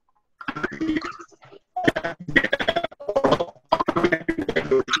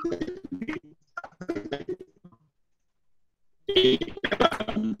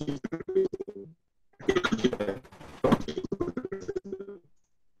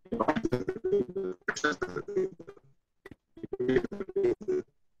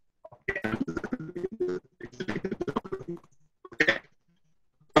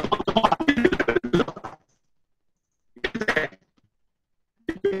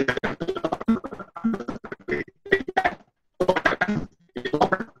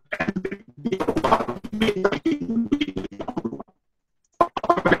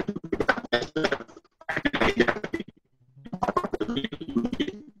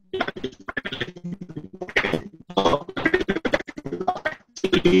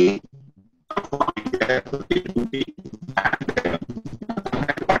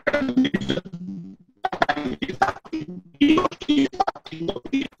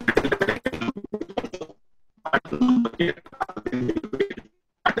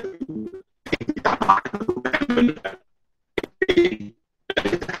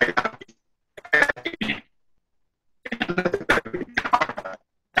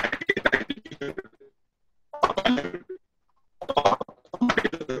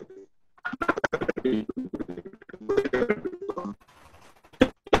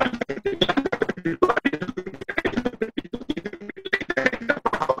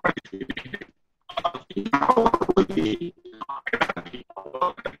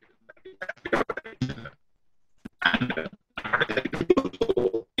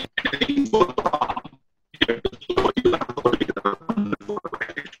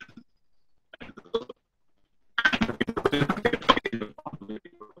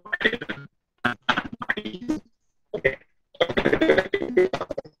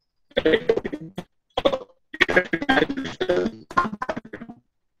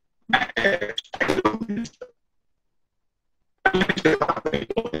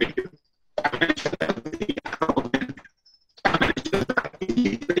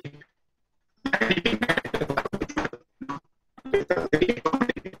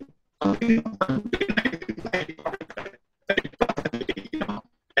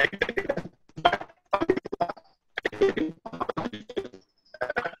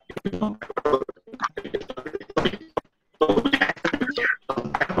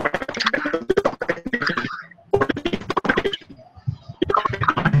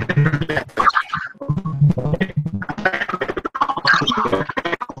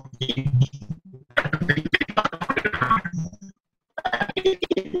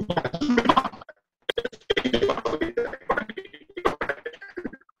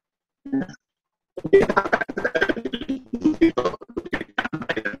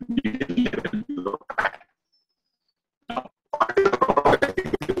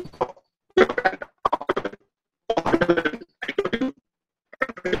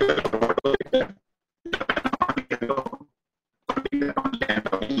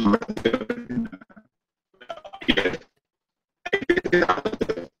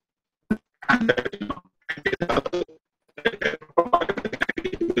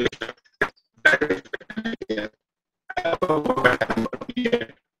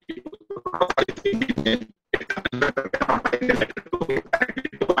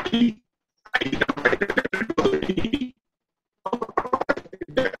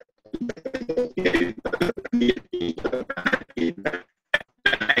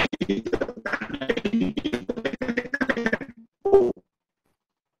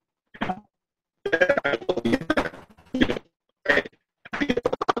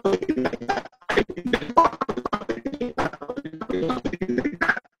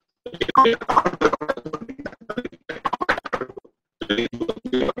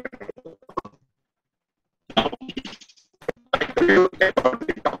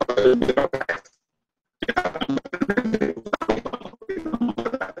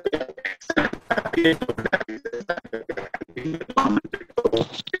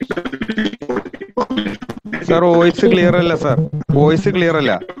 Sir, voice clear alla, sir. Voice clear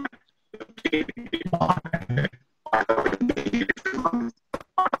alla.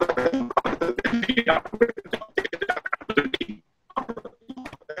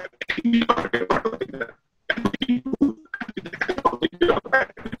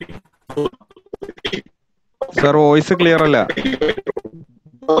 Sir, voice clear alla.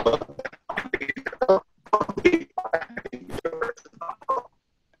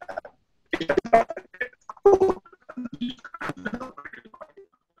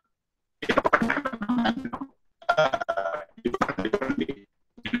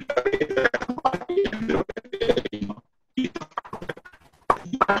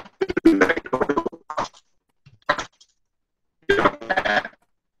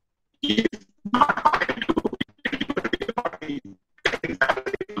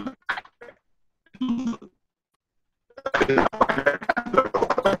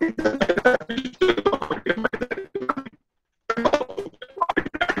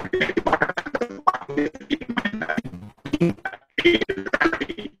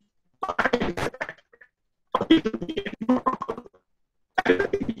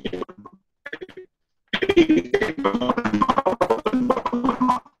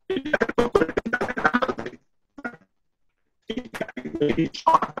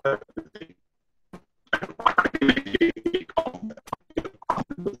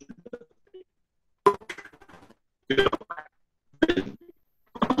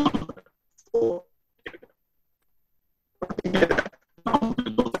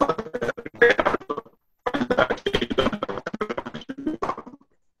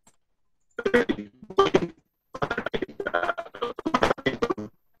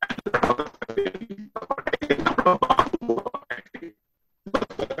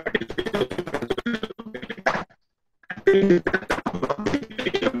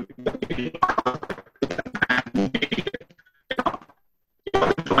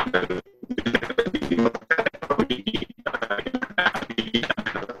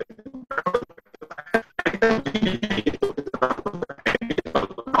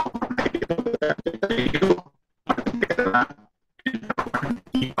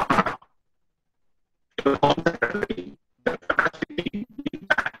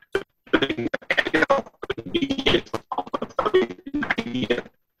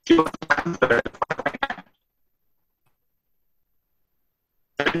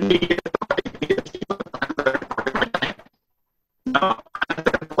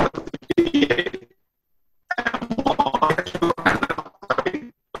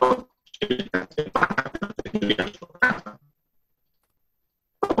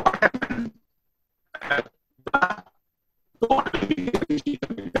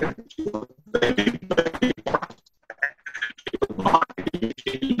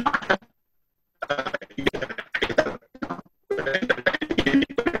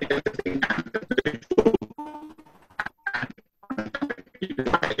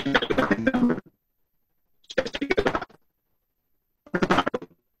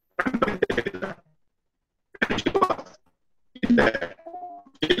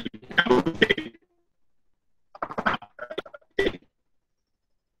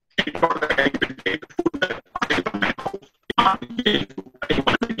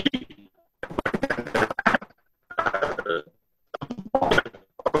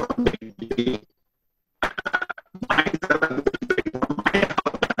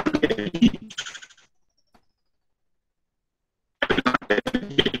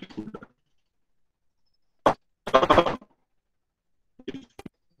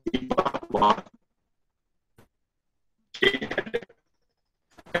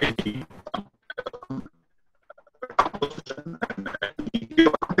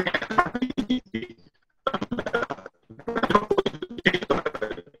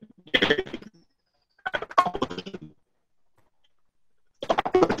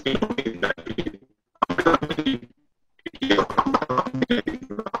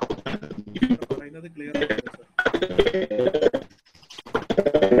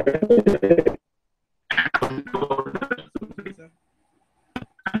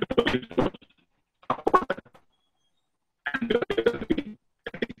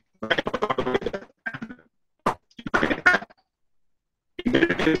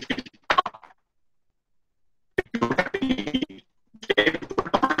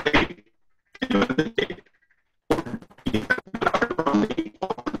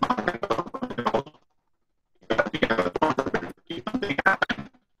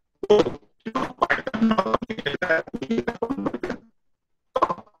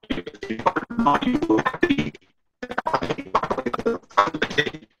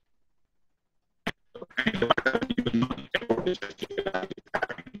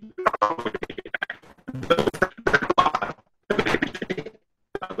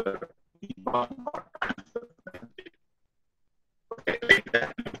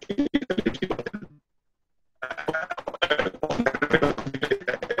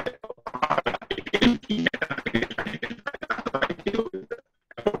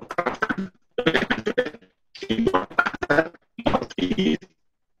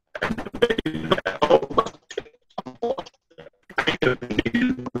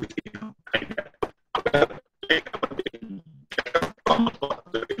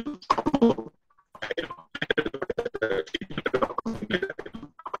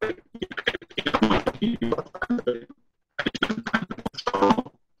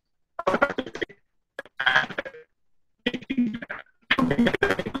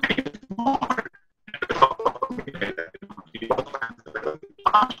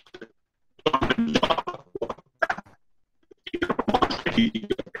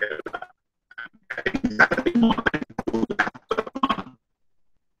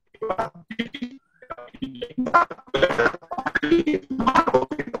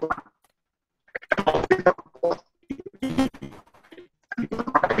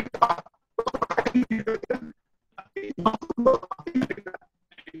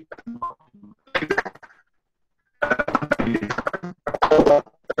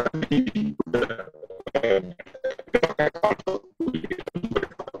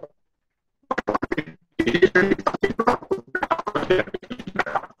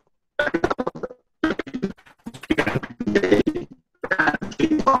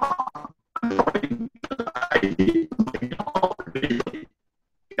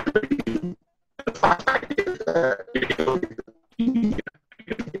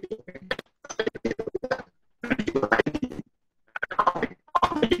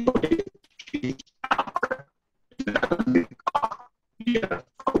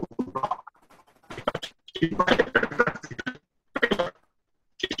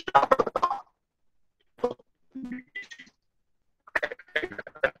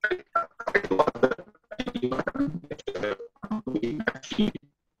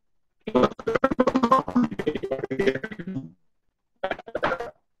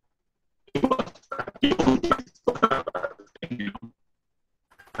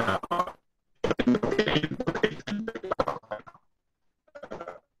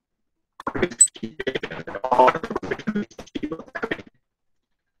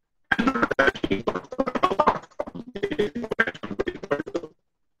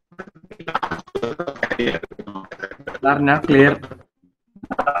 Not clear.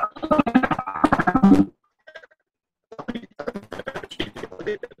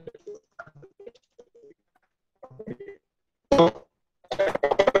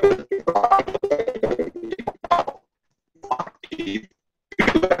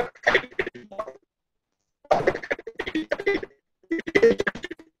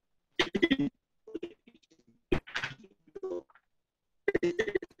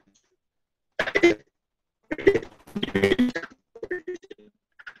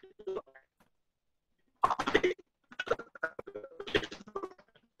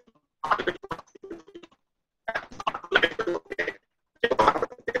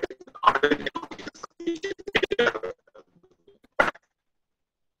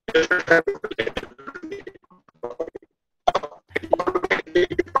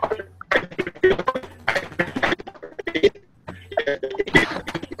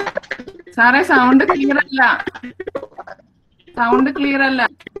 Sare, sound clear alla. Sound clear alla.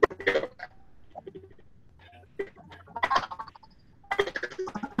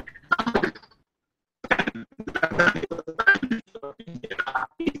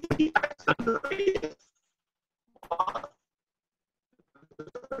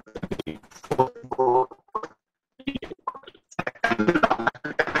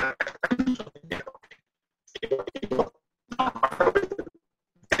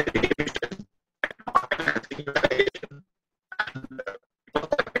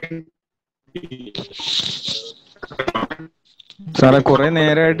 സാറേ കുറെ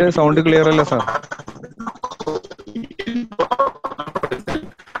നേരമായിട്ട് sound clear അല്ല sir.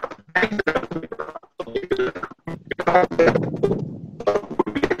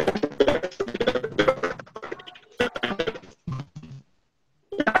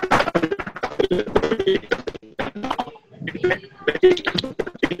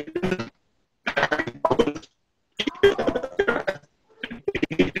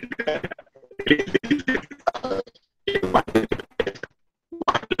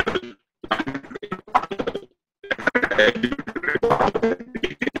 The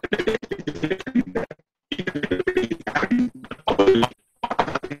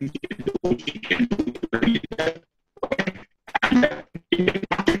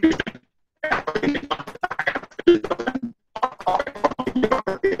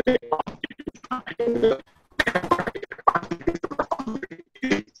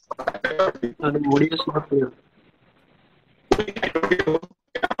audio is not clear.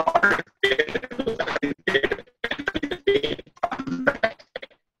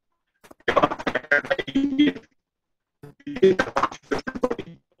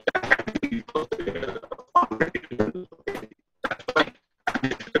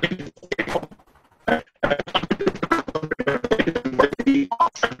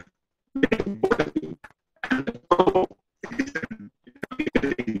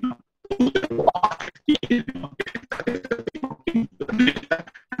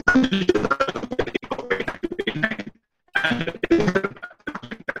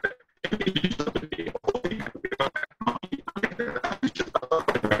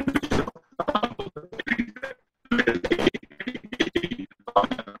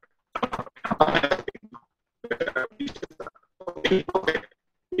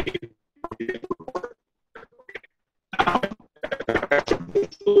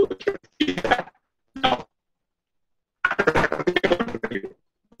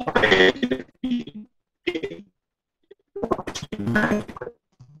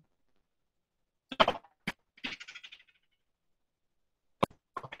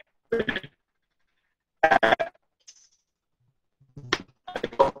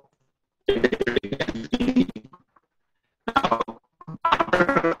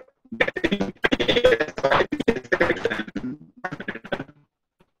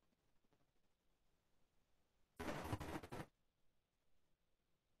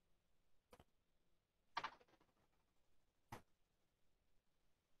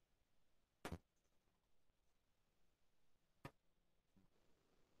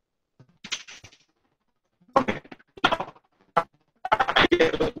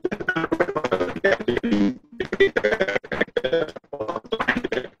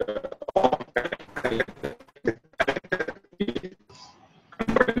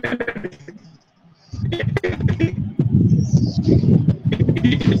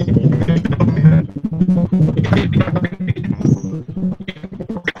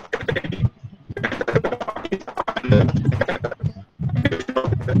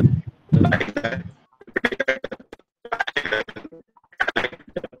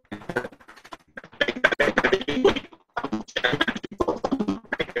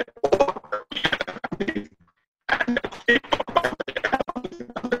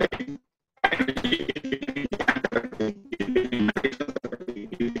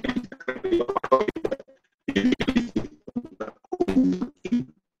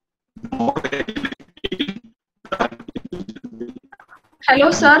 Hello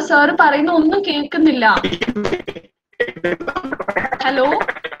sir, sir പറയുന്ന ഒന്നും കേൾക്കുന്നില്ല. Hello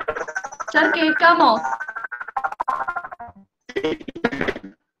sir, കേൾക്കാമോ?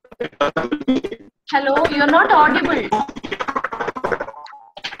 Hello, you are not audible.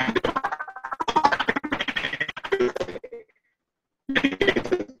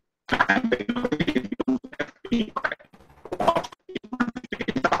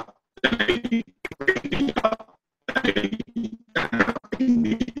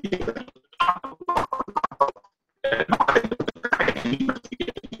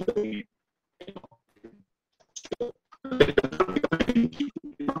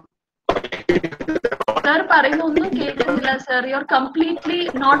 Sir, പറയുന്ന ഒന്നും കേൾക്കുന്നില്ല sir. You're completely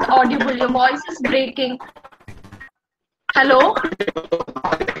not audible. Your voice is breaking. Hello?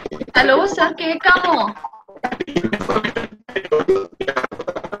 Hello, sir, കേൾക്കാമോ?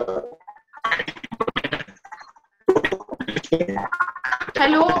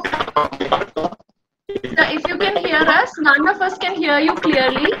 Hello? Sir, if you can hear us, none of us can hear you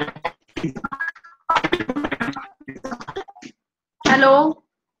clearly. Hello?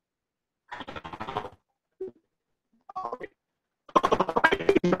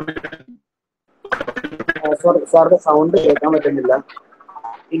 സാറിന്റെ sound കേൾക്കാൻ പറ്റുന്നില്ല.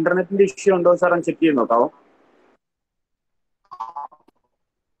 ഇന്റർനെറ്റിന്റെ issue ഉണ്ടോ sir ഒന്ന് ചെക്ക് ചെയ്ത് നോക്കാവോ?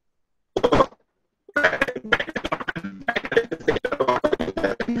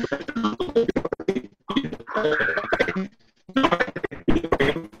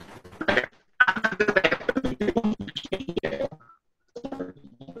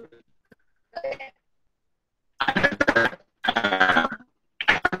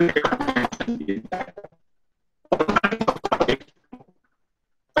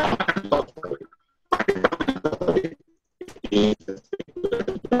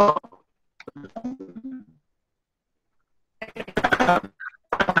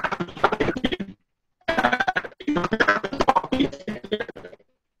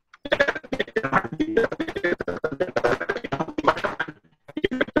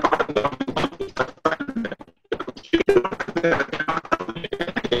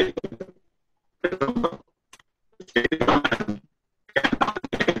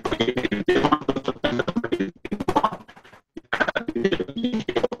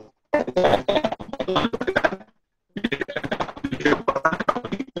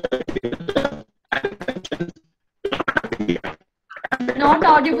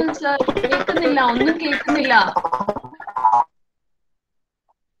 audible, sir. കേൾക്കുന്നില്ല, ഒന്നും കേൾക്കുന്നില്ല.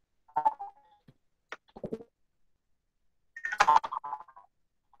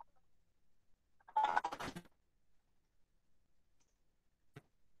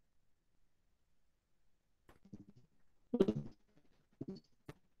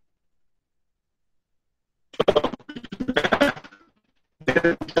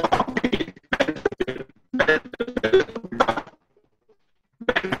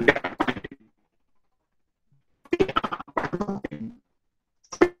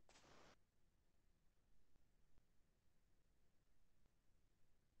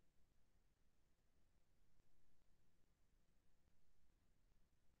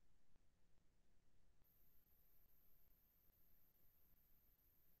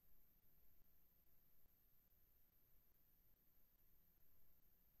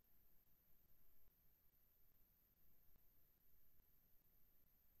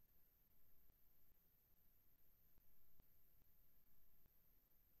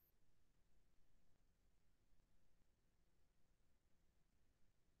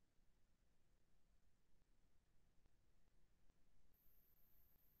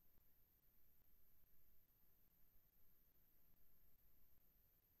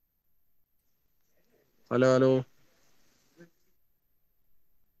 Hello.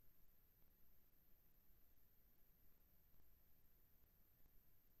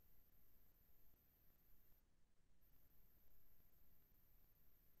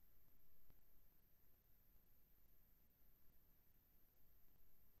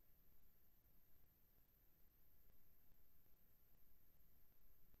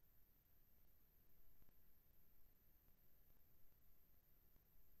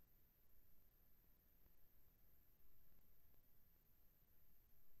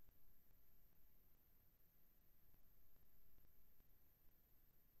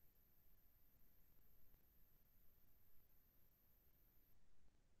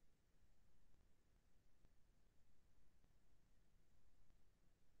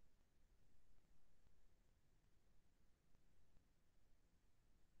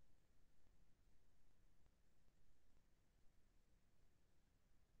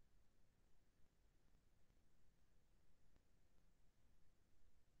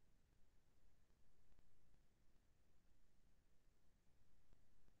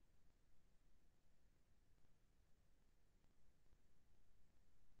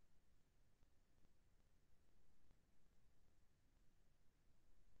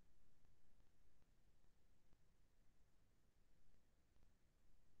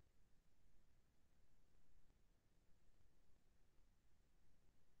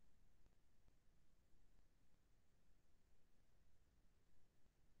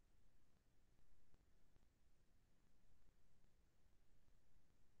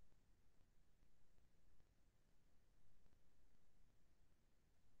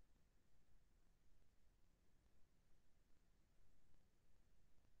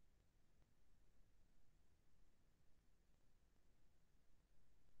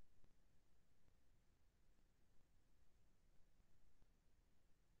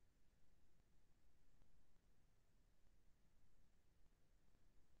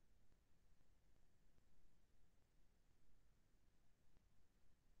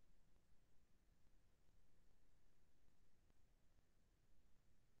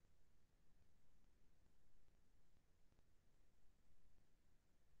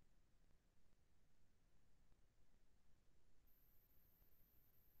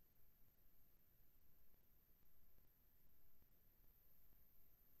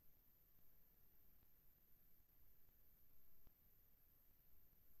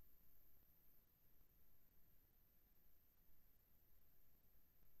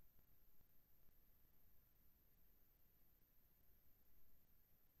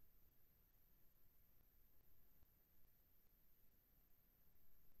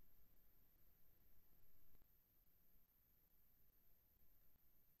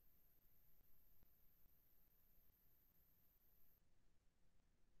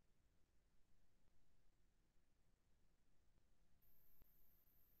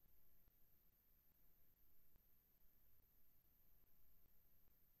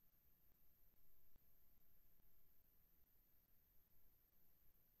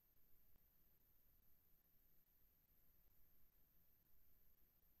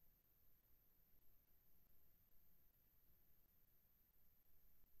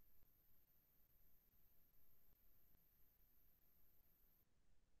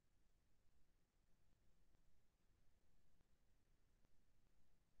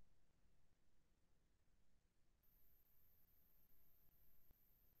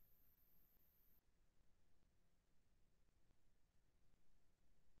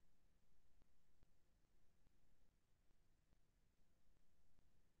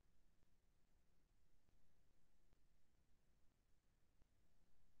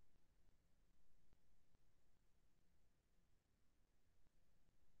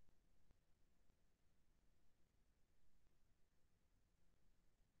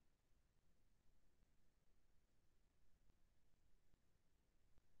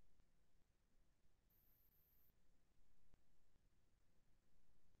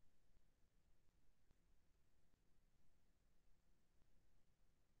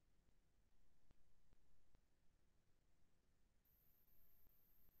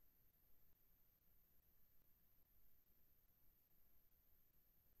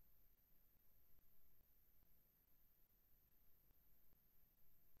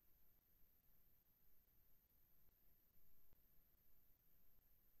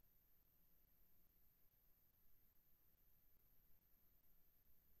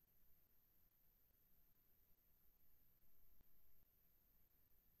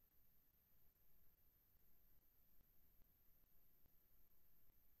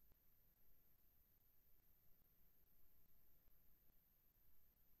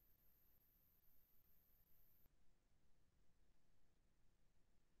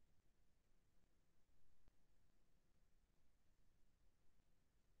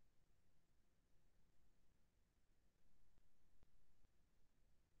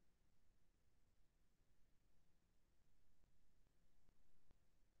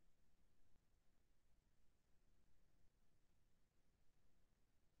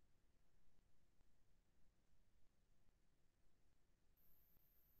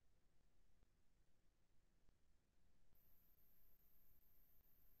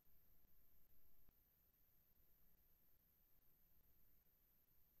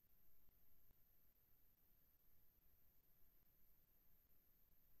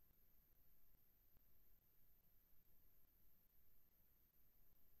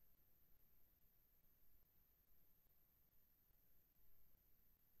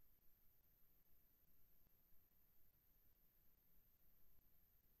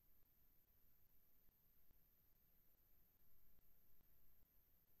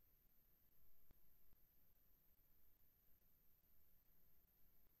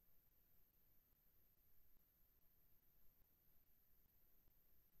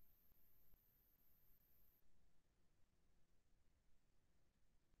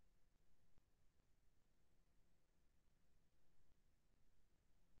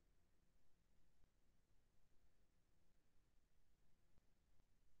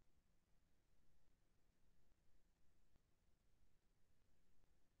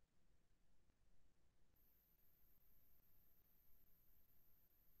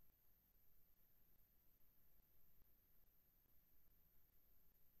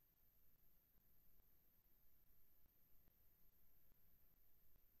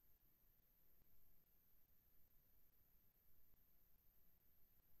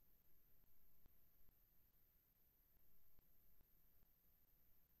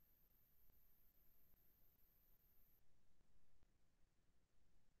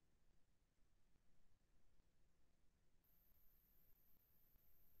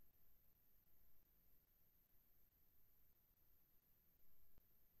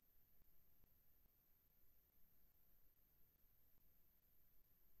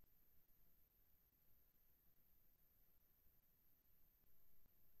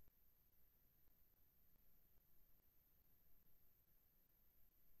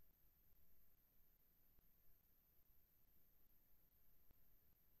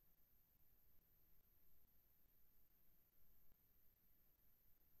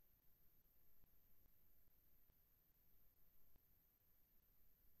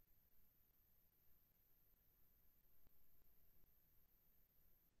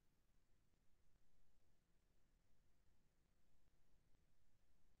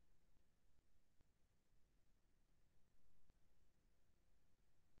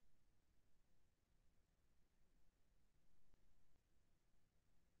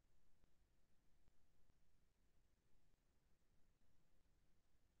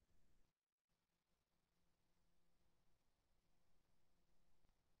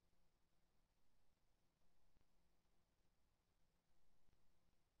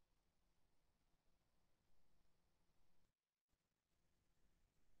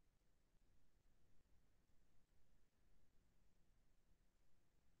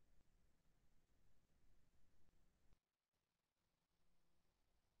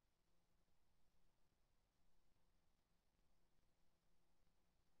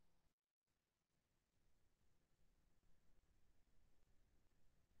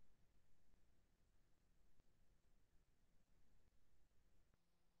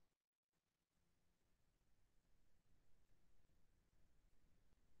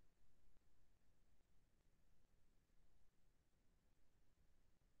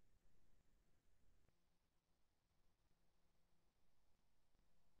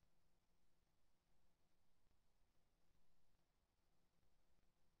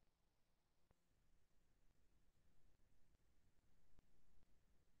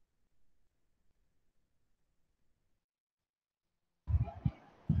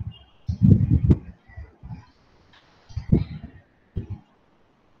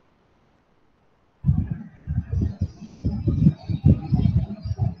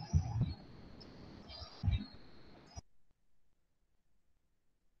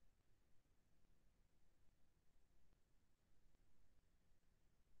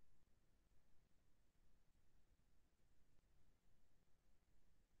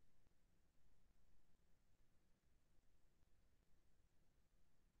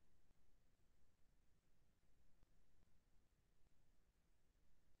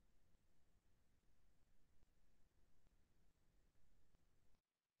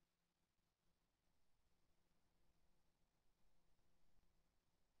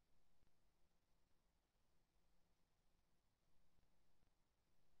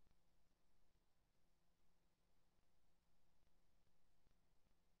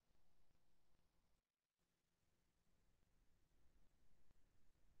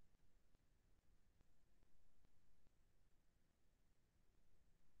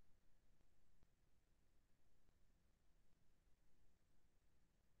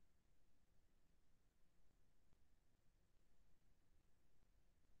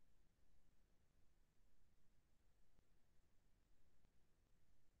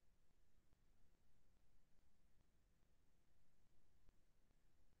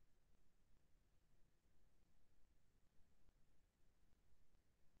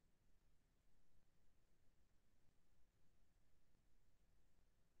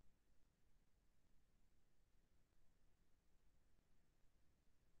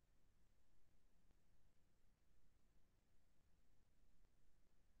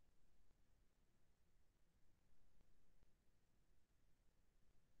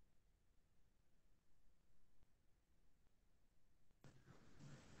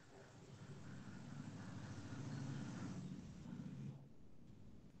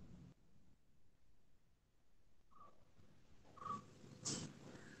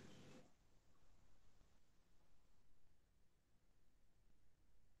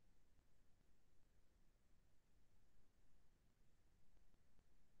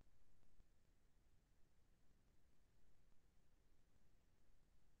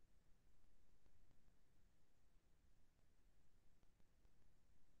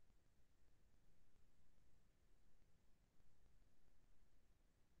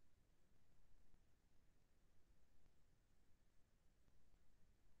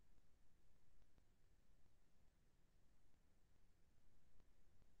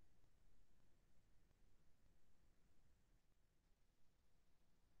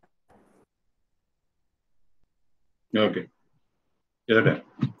 Okay. Is that it?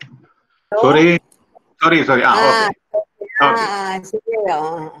 Sorry. Okay. Okay.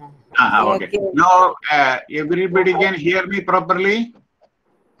 Okay. Okay. Now, everybody can hear me properly?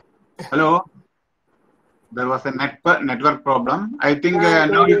 Hello? There was a network problem. I think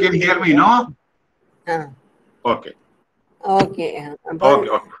now you can hear me, no? Okay. Okay. Okay.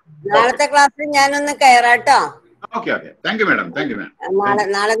 നാളത്തെ ക്ലാസ്സിൽ ഞാനൊന്ന് കയറാട്ടോ. Okay. Thank you, madam. Thank you, ma'am.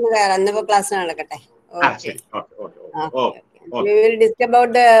 നാളെ ഒന്ന് കയറാം. ഇന്നിപ്പോ class നടക്കട്ടെ. Okay. Okay. We will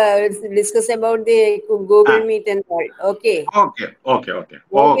discuss about the Google Meet and all. Okay. Okay.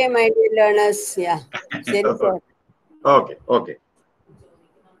 Okay, my dear learners. Yeah. Okay.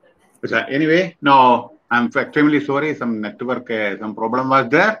 So anyway, now I'm extremely sorry. Some network, some problem was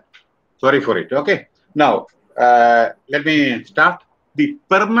there. Sorry for it. Okay. Now, let me start. The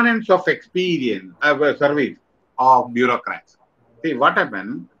permanence of experience of a service of bureaucrats. See what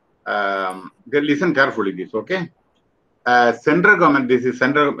happened. Listen carefully. This okay. Central government. This is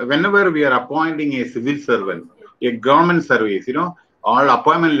central. Whenever we are appointing a civil servant, a government service, all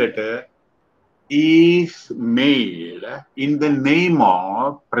appointment letter is made in the name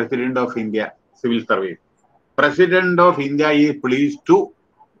of President of India Civil Service. President of India is pleased to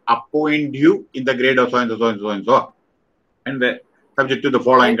appoint you in the grade of so and so, and subject to the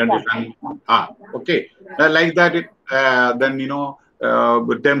following conditions. Okay, like that. Then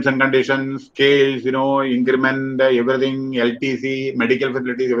terms and conditions, scales, increment, everything, LTC, medical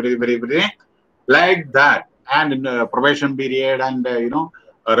facilities, everything like that, and in probation period and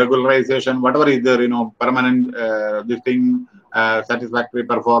regularization, whatever is there, permanent this thing, satisfactory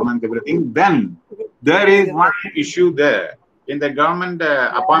performance, everything. Then there is one issue there in the government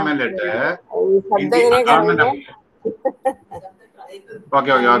appointment letter. In the government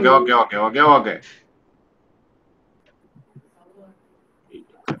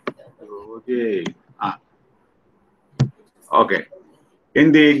Okay. Okay. In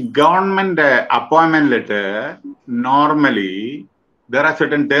the government appointment letter, normally there are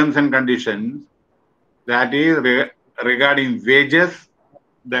certain terms and conditions that is regarding wages,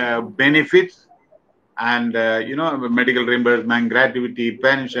 the benefits, and medical reimbursement, gratuity,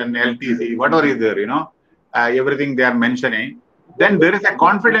 pension, LTC, whatever is there, everything they are mentioning. Then there is a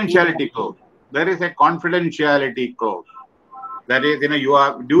confidentiality clause. That is, you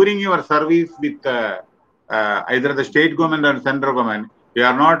are during your service with either the state government or central government, you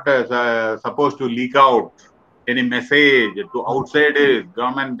are not supposed to leak out any message to outside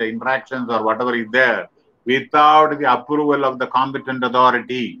government interactions or whatever is there without the approval of the competent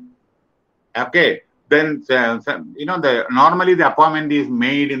authority. Okay. Then normally the appointment is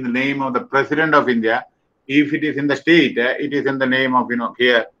made in the name of the President of India. If it is in the state, it is in the name of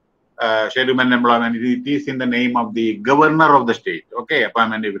here schedule and employment. It is in the name of the governor of the state. Okay,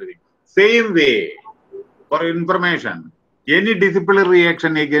 appointment, everything. Same way, for information, any disciplinary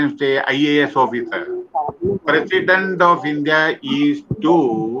action against a IAS officer, President of India is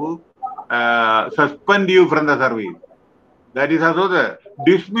to suspend you from the service. That is also the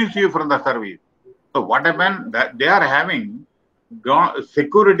dismiss you from the service. So what happened? That they are having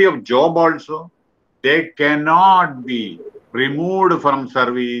security of job also. They cannot be removed from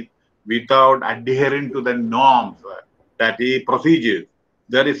service without adhering to the norms, that is procedures.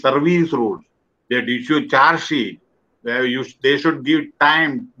 There is service rules. They issue charge sheet. They should give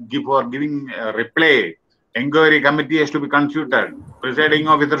time for giving reply. Inquiry committee has to be constituted. Presiding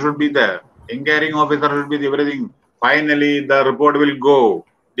officer should be there. Inquiring officer should be everything. Finally, the report will go.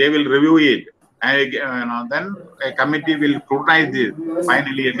 They will review it. And then a committee will scrutinize this.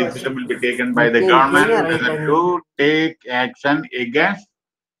 Finally, a decision will be taken by the government to take action against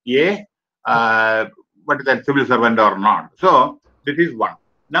civil servant or not. So this is one.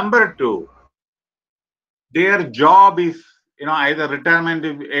 Number two, their job is either retirement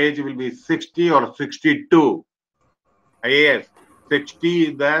age will be 60 or 62. Yes, 60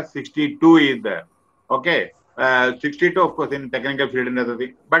 is there, 62 is there. Okay. 62, of course, in technical field and other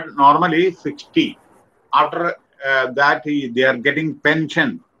thing, but normally 60. After that, they are getting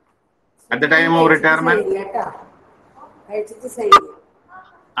pension at the time of retirement.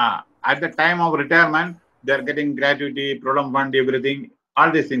 At the time of retirement, they are getting gratuity, program fund, everything. All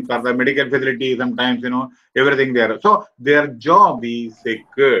these things for the medical facility. Sometimes everything there. So their job is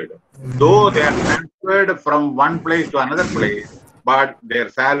secured. Though they are transferred from one place to another place, but their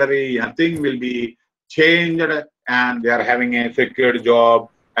salary, nothing will be changed, and they are having a secured job,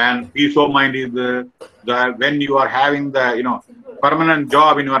 and peace of mind is when you are having the permanent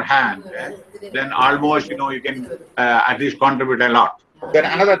job in your hand, then almost you can at least contribute a lot. Then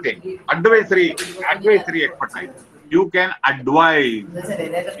another thing, advisory expertise. you can advise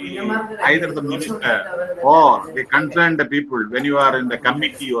either the minister or the concerned people when you are in the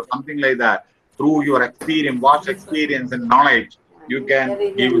committee or something like that. Through your experience, vast experience and knowledge, you can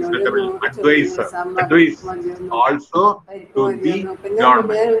give suitable advice also to the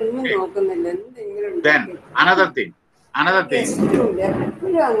government. Okay. Then another thing,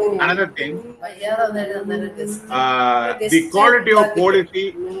 the quality of policy,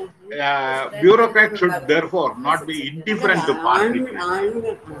 bureaucrats should therefore not be indifferent to party.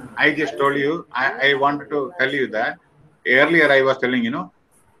 I just told you, I wanted to tell you that earlier I was telling,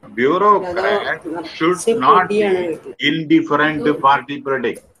 bureaucrats should not be indifferent to party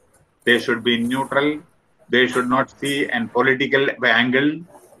politics. They should be neutral. They should not see a political angle.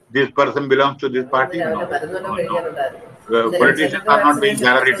 This person belongs to this party. No. Politicians are not being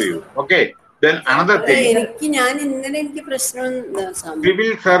salary to you. Okay. Then another thing,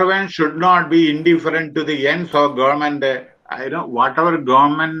 civil servants should not be indifferent to the ends of government. Whatever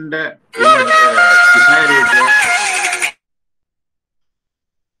government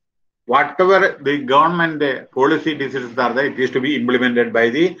whatever the government policy decisions are there, it is to be implemented by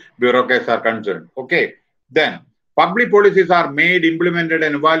the bureaucrats are concerned. Okay. Then public policies are made, implemented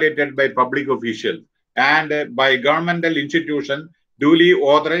and evaluated by public officials and by governmental institutions duly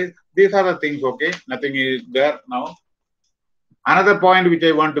authorized. These are the things, okay. Nothing is there now. Another point which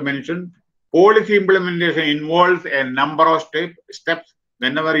I want to mention, policy implementation involves a number of steps.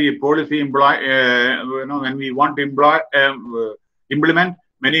 Whenever a policy when we want to implement,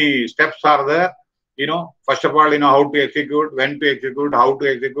 many steps are there. First of all, how to execute, when to execute, how to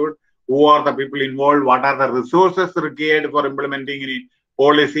execute, who are the people involved, what are the resources required for implementing any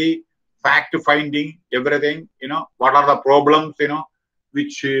policy, fact finding, everything, what are the problems,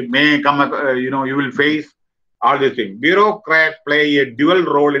 which may come, you will face, all these things. Bureaucrats play a dual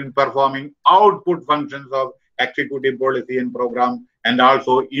role in performing output functions of executive policy and program and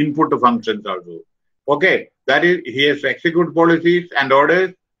also input functions also. Okay, that is, he has to execute policies and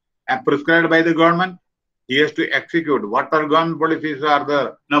orders prescribed by the government. He has to execute what are government policies are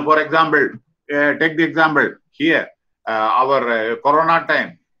there. Now, for example, take the example here, our Corona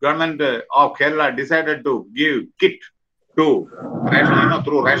time, government of Kerala decided to give kit to ration,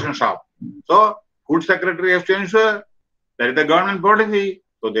 through ration shop. So, food secretary has to ensure that is the government policy.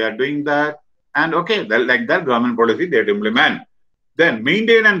 So, they are doing that. And okay, like that government policy, they have to implement. Then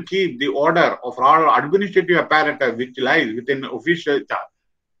maintain and keep the order of all administrative apparatus which lies within official charge.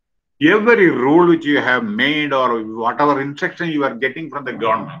 Every rule which you have made or whatever instruction you are getting from the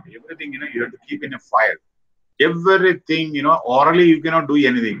government, everything, you have to keep in a file. Everything, orally you cannot do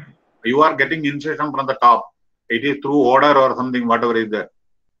anything. You are getting instruction from the top. It is through order or something, whatever is there.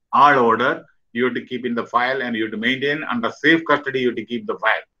 All order, you have to keep in the file and you have to maintain under safe custody, you have to keep the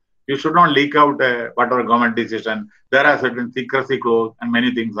file. You should not leak out whatever government decision. There are certain secrecy clause and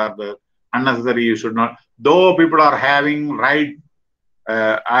many things are there. Unnecessary, you should not. Though people are having right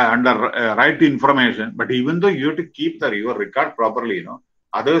right to information, but even though you have to keep your record properly,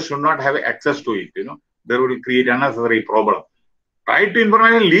 others should not have access to it. There will create unnecessary problem. Right to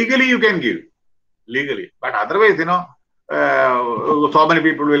information legally you can give, legally, but otherwise, so many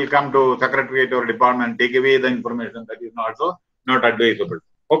people will come to secretariat or department, take away the information. That is also not advisable.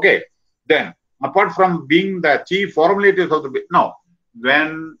 Okay, then apart from being the chief formulators of the bill, no,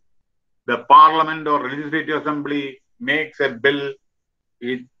 when the parliament or legislative assembly makes a bill,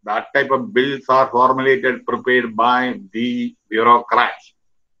 that type of bills are formulated, prepared by the bureaucrats.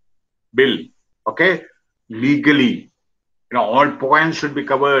 Bill, okay, legally, all points should be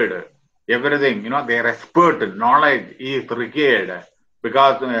covered. Everything, their expert knowledge is required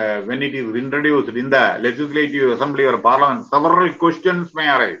because when it is introduced in the legislative assembly or parliament, several questions may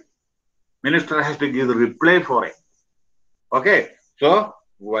arise. Minister has to give the reply for it. Okay, so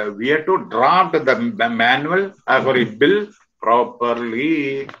we have to draft the manual, bill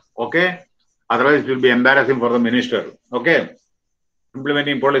properly. Okay, otherwise it will be embarrassing for the minister. Okay,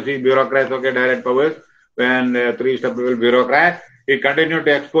 implementing policy, bureaucrats, okay, direct powers. When 3-step bureaucrats, it continued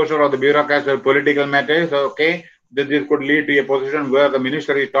to exposure of the bureaucrats of political matters. Okay, this could lead to a position where the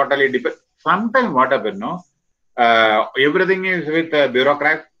minister is totally dependent. Sometimes what happens, everything is with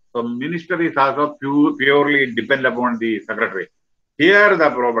bureaucrats. So minister is also purely dependent upon the secretary. Here the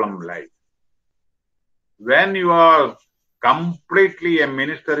problem lies. When you are completely a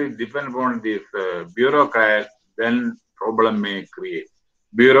minister is dependent upon this bureaucrats, then problem may create.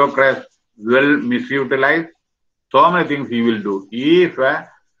 Bureaucrats will misutilize. So many things he will do. If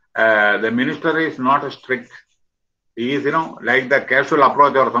the minister is not strict, he is, like the casual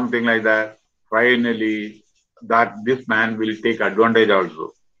approach or something like that, finally, that this man will take advantage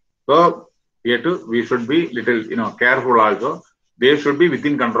also. So, we should be little, careful also. They should be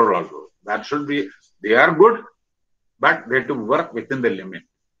within control also. That should be, they are good, but they have to work within the limit.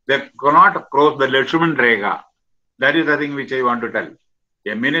 They cannot cross the Lakshman Rekha. That is the thing which I want to tell.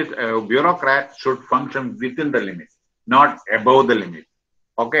 A bureaucrat should function within the limit, not above the limit.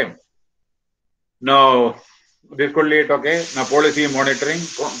 Okay. Now, this could lead, okay. Now, policy monitoring.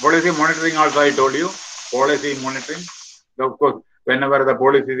 Policy monitoring also I told you. Policy monitoring. So, of course, whenever the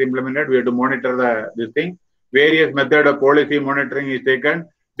policy is implemented, we have to monitor this thing. Various method of policy monitoring is taken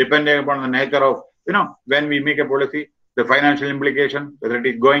depending upon the nature of, when we make a policy, the financial implication, whether it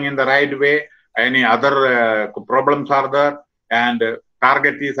is going in the right way, any other problems are there, and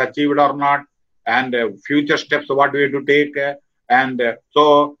target is achieved or not, and future steps what we have to take.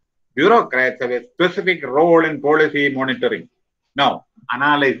 So, bureaucrats have a specific role in policy monitoring. Now,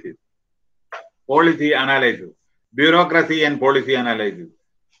 analysis. Policy analysis. Bureaucracy and policy analysis.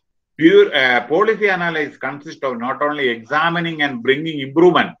 Policy analysis consists of not only examining and bringing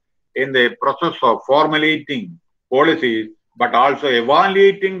improvement in the process of formulating policies, but also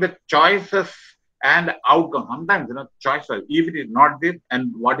evaluating the choices and outcome. Sometimes, choices, if it is not this,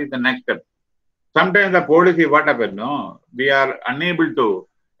 and what is the next step? Sometimes the policy, what happens? No, we are unable to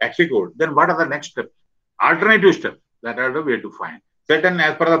execute. Then what are the next steps? Alternative steps that are the way to find. Certain,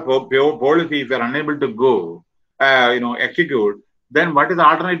 as per the policy, if you are unable to go, execute, then what is the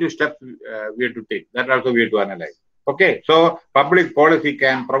alternative steps we have to take? That also we have to analyze. Okay, so public policy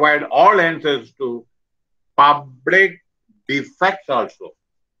can provide all answers to public defects also.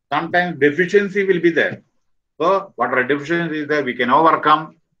 Sometimes deficiency will be there. So whatever deficiency is there, we can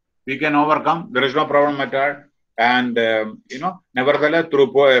overcome. There is no problem at all. And, nevertheless,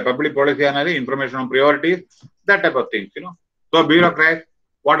 through public policy analysis, information on priorities, that type of things, So bureaucrats,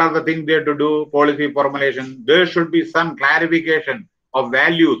 what are the things they have to do? Policy formulation. There should be some clarification of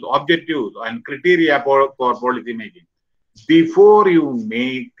values, objectives, and criteria for policy making. Before you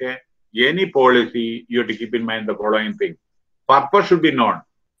make any policy, you have to keep in mind the following thing. Purpose should be known.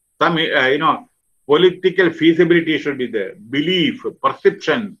 Some, political feasibility should be there. Belief,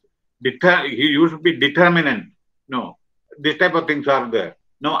 perception, you should be determinant. No, this type of things are there.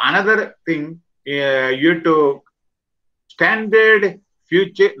 Now, another thing, you have to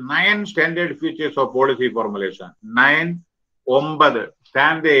 9 standard features of policy formulation. 9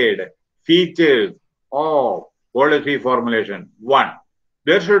 standard features of policy formulation. 1.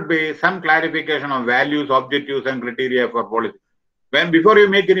 There should be some clarification of values, objectives, and criteria for policy. Before you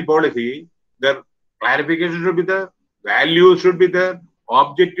make any policy, the clarification should be there, values should be there,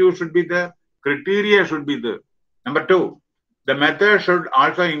 objectives should be there, criteria should be there. Number 2, the method should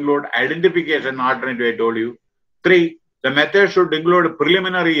also include identification, alternative I told you. 3, the method should include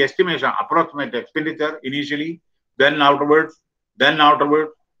preliminary estimation, approximate expenditure initially, then afterwards,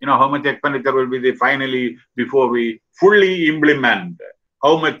 how much expenditure will be there finally before we fully implement,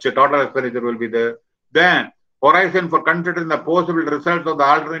 how much total expenditure will be there. Then horizon for considering the possible results of the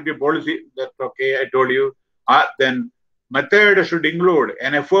alternative policy. That's okay, I told you. Then method should include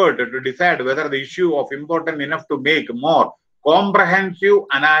an effort to decide whether the issue of important enough to make more comprehensive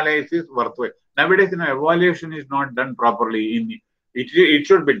analysis worthwhile. Nowadays, evaluation is not done properly. It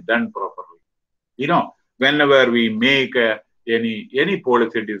should be done properly. Whenever we make any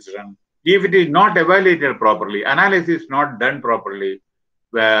policy decision, if it is not evaluated properly, analysis not done properly,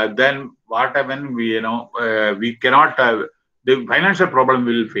 then what happens? We cannot. The financial problem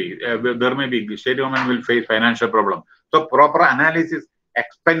will face. There may be state government will face financial problem. So proper analysis,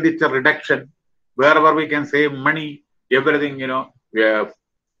 expenditure reduction, wherever we can save money, everything.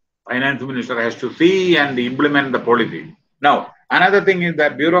 Finance minister has to see and implement the policy. Now, another thing is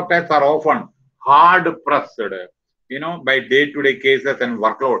that bureaucrats are often hard pressed, by day-to-day cases and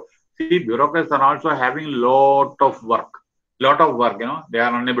workload. See, bureaucrats are also having lot of work. They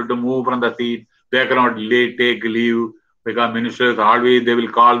are unable to move from the seat. They cannot take leave because ministers always, they will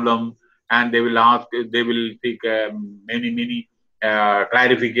call them and they will ask, they will seek many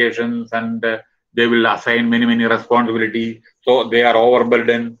clarifications, and they will assign many responsibilities. So they are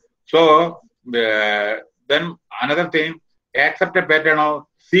overburdened. So then another thing, accept a pattern of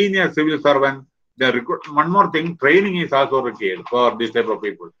senior civil servant. One more thing, training is also required for this type of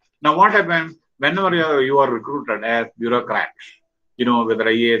people. Now, what happens whenever you are recruited as bureaucrats, whether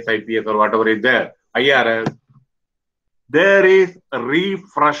IAS, IPS or whatever is there, IRS, there is a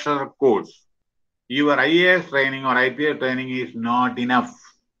refresher course. Your IAS training or IPS training is not enough.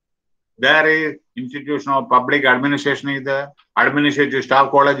 There is institution of public administration is there, administrative staff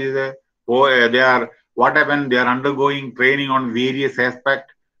college is there. What happened? They are undergoing training on various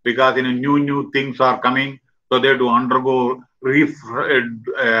aspects because new things are coming. So they have to undergo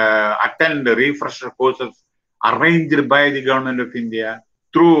attend refresher courses arranged by the government of India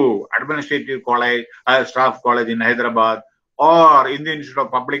through administrative college, staff college in Hyderabad, or in the Institute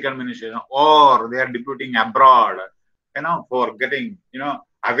of Public Administration, or they are deputing abroad, for getting,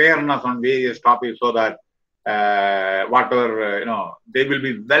 awareness on various topics so that whatever, they will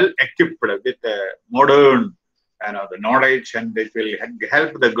be well equipped with modern, the knowledge, and they will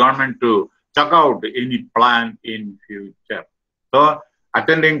help the government to check out any plan in future. So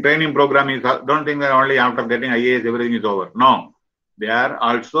attending training program is, don't think that only after getting IAS everything is over. No, they are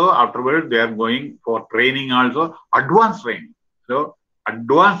also afterwards they are going for training also, advanced training. So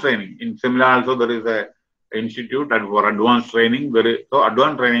advanced training in similar also there is a institute and for advanced training. So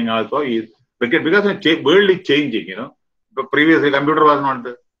advanced training also is because the world is changing. But previously computer was not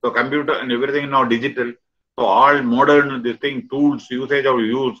there. So computer and everything now digital. So all modern tools, usage of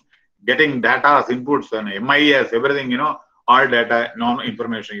use, getting data, inputs and MIS, everything, all data,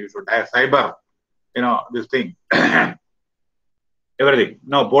 information you should have, cyber, this thing, everything.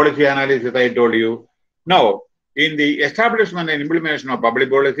 Now, policy analysis, I told you. Now, in the establishment and implementation of public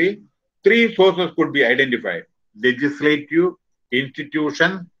policy, 3 sources could be identified: legislative,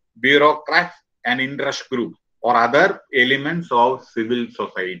 institution, bureaucrats, and interest groups, or other elements of civil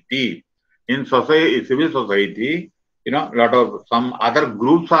society. In civil society, lot of some other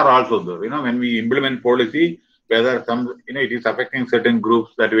groups are also there. When we implement policy, whether it is affecting certain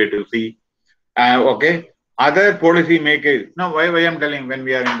groups that we have to see. Okay, other policy makers. Now, why I am telling when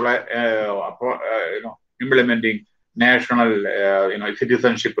we are implementing national,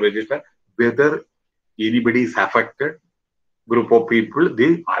 citizenship register, whether anybody is affected, group of people,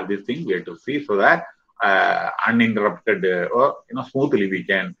 all these things we have to see so that uninterrupted or smoothly we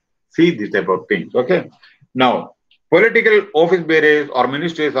can see this type of things. Okay. Now, political office bearers or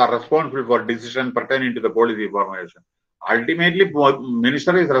ministers are responsible for decisions pertaining to the policy formulation. Ultimately,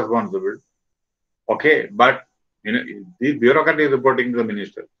 minister is responsible. Okay, but the bureaucrat is reporting to the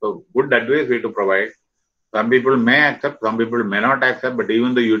minister. So, good advice we have to provide. Some people may accept, some people may not accept, but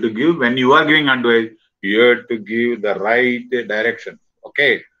even though you have to give, when you are giving advice, you have to give the right direction.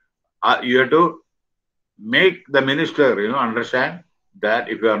 Okay, you have to make the minister, understand that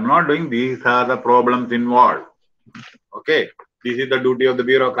if you are not doing, these are the problems involved. Okay, this is the duty of the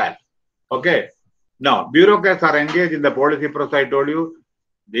bureaucrat. Okay, now bureaucrats are engaged in the policy process. I told you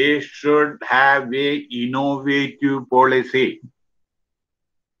they should have a innovative policy,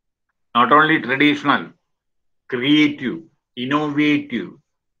 not only traditional, creative, innovative,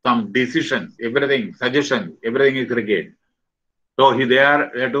 some decisions, everything, suggestions, everything is required. So they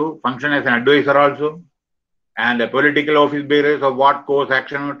are there to function as an advisor also, and the political office bearers of what course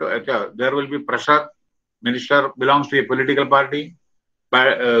action. There will be pressure. Minister belongs to a political party,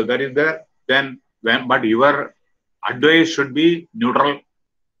 but that is there. But your advice should be neutral.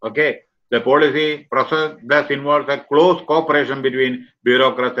 Okay, the policy process thus involves a close cooperation between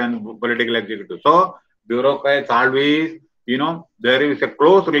bureaucrats and political executives. So bureaucrats always, there is a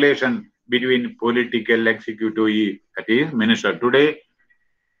close relation between political executive, that is minister. Today,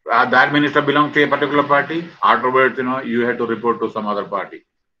 that minister belongs to a particular party. Afterwards, you have to report to some other party.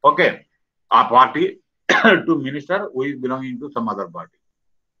 Okay, a party to minister who is belonging to some other party.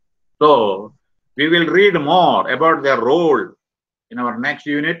 So we will read more about their role in our next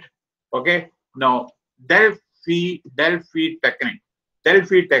unit. Okay. Now, Delphi technique.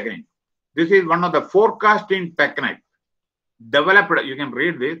 Delphi technique. This is one of the forecasting techniques developed. You can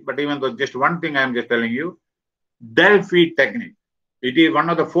read this, but even though just one thing I am just telling you, Delphi technique. It is one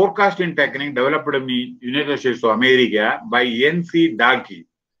of the forecasting techniques developed in the United States of America by N.C. Daki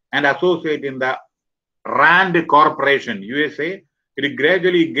and associated in the Rand Corporation, USA. It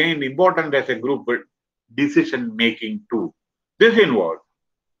gradually gained importance as a group decision-making tool. This involves,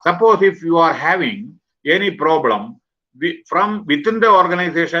 suppose if you are having any problem from within the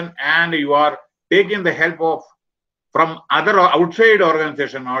organization and you are taking the help from other outside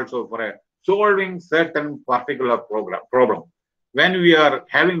organization also for solving certain particular problem. When we are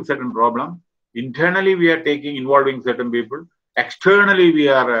having certain problem, internally we are involving certain people, externally we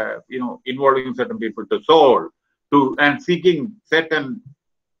are involving certain people to solve and seeking certain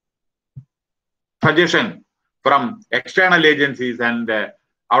suggestion from external agencies, and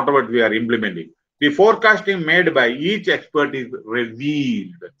afterwards we are implementing. The forecasting made by each expert is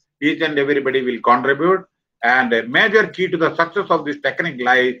revealed. Each and everybody will contribute, and a major key to the success of this technique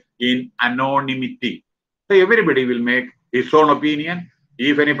lies in anonymity. So everybody will make his own opinion.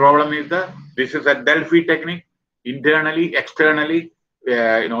 If any problem is there, this is a Delphi technique. Internally, externally,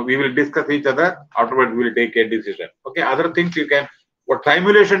 we will discuss each other. Afterwards, we will take a decision. Okay, other things you can. What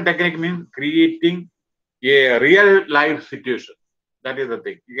simulation technique means? Creating a real life situation. That is the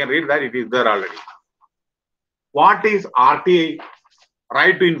thing. You can read that, it is there already. What is RTI?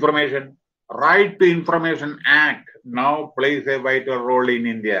 Right to Information. Right to Information Act now plays a vital role in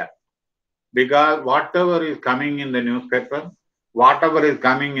India, because whatever is coming in the newspaper, whatever is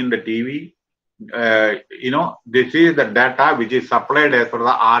coming in the TV, this is the data which is supplied as per the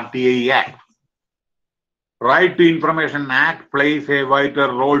RTI Act. Right to Information Act plays a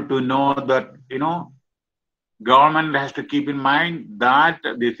vital role to know that, government has to keep in mind that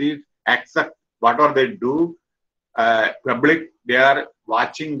this is accept whatever they do, public, they are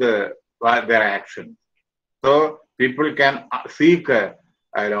watching their actions. So people can seek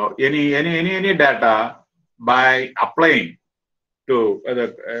any data by applying to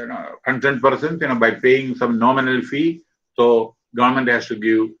the concerned persons, by paying some nominal fee. So government has to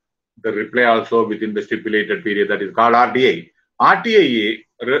give the reply also within the stipulated period, that is called RTI. RTI,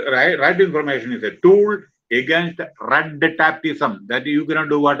 right to information, is a tool against red tapeism, that you cannot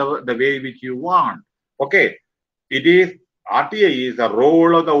do whatever the way which you want. Okay, it is RTI is the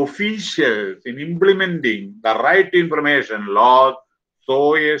role of the officials in implementing the right to information laws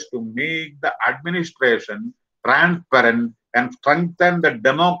so as to make the administration transparent and strengthen the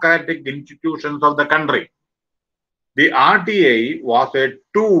democratic institutions of the country. The RTI was a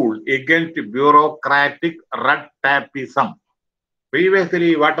tool against bureaucratic red tapeism.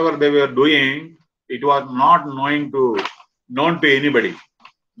 Previously, whatever they were doing, it was not known to anybody.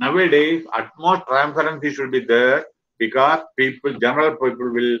 Nowadays, utmost transparency should be there, because general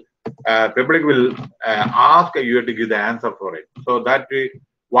people public will ask you to give the answer for it. So that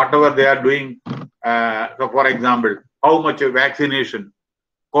whatever they are doing, so for example, how much vaccination,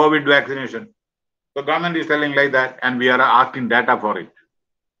 COVID vaccination. So government is telling like that, and we are asking data for it,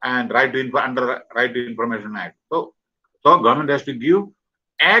 and under Right to Information Act. So government has to give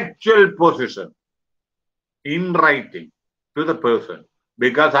actual position in writing to the person,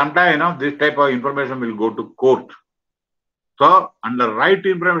 because sometimes this type of information will go to court. So under right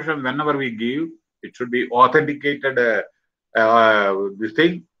to information, whenever we give, it should be authenticated this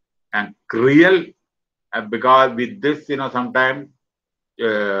thing and real, because with this, sometimes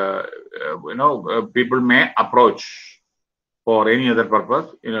people may approach for any other purpose,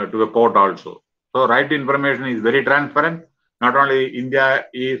 to the court also. So right to information is very transparent. Not only India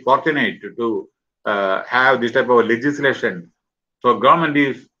is fortunate to have this type of legislation, so government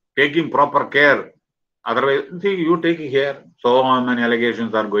is taking proper care. Otherwise, see, you take it here, so many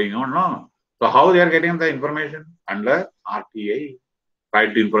allegations are going on. No, so how they are getting the information? Under RTI,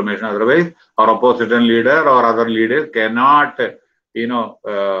 right to information. Otherwise, our opposition leader or other leaders cannot,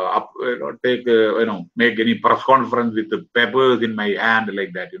 make any press conference with the papers in my hand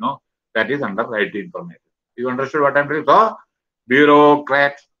like that. That is under right to information. You understood what I'm saying? So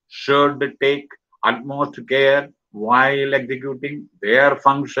bureaucrats should take utmost care while executing their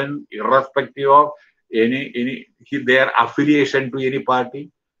function, irrespective of their affiliation to any party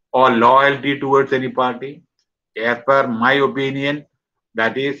or loyalty towards any party. As per my opinion,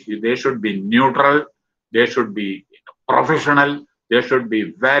 that is, they should be neutral, they should be professional, they should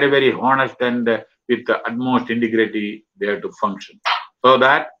be very, very honest, and with the utmost integrity they have to function, so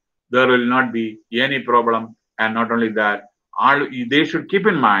that there will not be any problem. And not only that, they should keep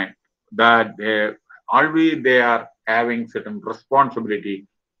in mind that they are having certain responsibility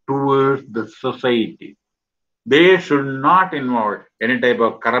towards the society. They should not involve any type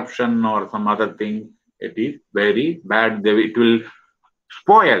of corruption or some other thing. It is very bad. It will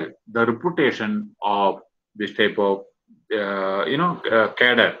spoil the reputation of this type of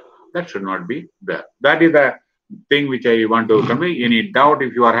cadre. That should not be there. That is the thing which I want to convey. Any doubt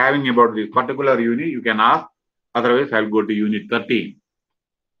if you are having about this particular unit, you can ask. Otherwise, I'll go to unit 13.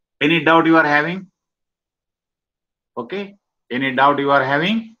 Any doubt you are having? Okay. Any doubt you are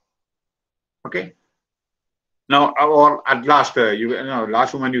having? Okay. Now, or at last,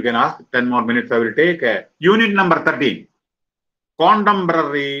 last one you can ask. 10 more minutes I will take. Unit number 13.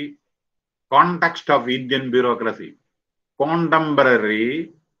 Contemporary context of Indian bureaucracy.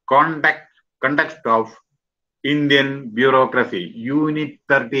 Contemporary context of Indian bureaucracy. Unit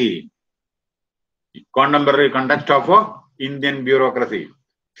 13. Contemporary context of Indian bureaucracy.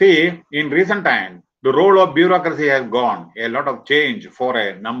 See, in recent times, the role of bureaucracy has gone a lot of change for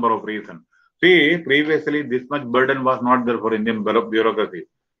a number of reasons. See, previously this much burden was not there for Indian bureaucracy.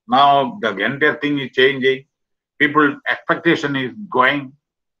 Now the entire thing is changing. People's expectation is going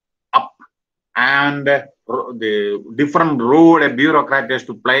up, and the different role a bureaucrat has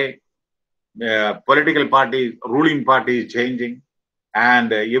to play. Political party, ruling party is changing,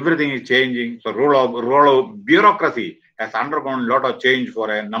 and everything is changing. So role of bureaucracy has undergone a lot of change for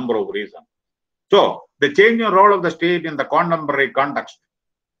a number of reasons. So The changing role of the state in the contemporary context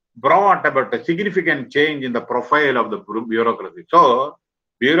brought about a significant change in the profile of the bureaucracy. So,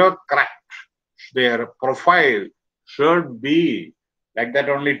 bureaucrats, their profile should be like that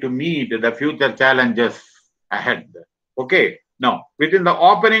only to meet the future challenges ahead. Okay. Now, within the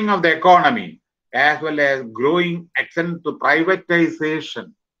opening of the economy, as well as growing extent to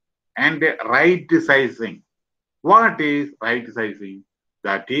privatization and right sizing. What is right sizing?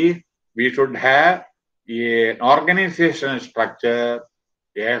 That is, we should have an organizational structure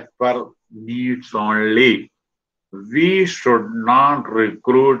as per needs only. We should not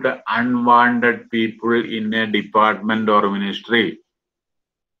recruit unwanted people in a department or ministry,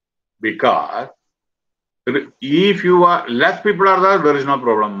 because if you are less people are there, there is no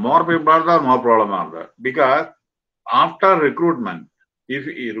problem. More people are there, more problem are there. Because after recruitment, if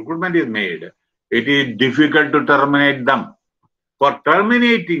recruitment is made, it is difficult to terminate them. For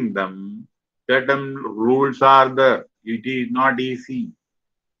terminating them, certain rules are there. It is not easy.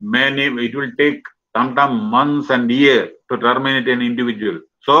 It will take sometimes months and years to terminate an individual.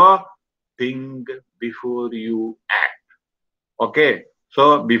 So think before you act. Okay.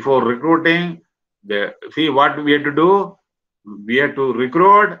 So before recruiting, see what we have to do. We have to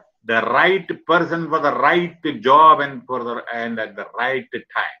recruit the right person for the right job and at the right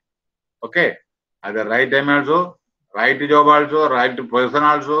time. Okay. At the right time also, right job also, right person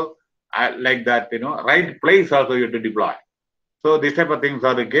also, like that, right place also you have to deploy. So this type of things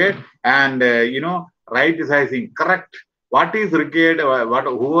are required, and right sizing, correct. What is required,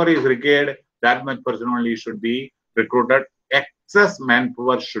 whoever is required, that much person only should be recruited. Excess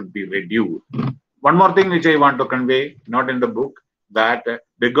manpower should be reduced. One more thing which I want to convey, not in the book, that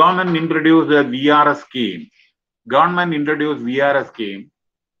the government introduced a VRS scheme. Government introduced VRS scheme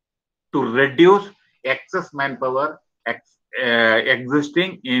to reduce excess manpower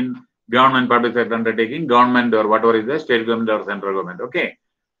existing in government public sector undertaking, government or whatever is the state government or central government. Okay.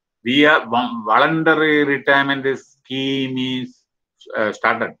 Voluntary retirement scheme is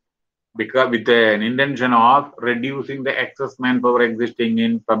started because with an intention of reducing the excess manpower existing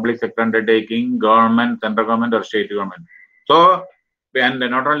in public sector undertaking, government, central government or state government. So, and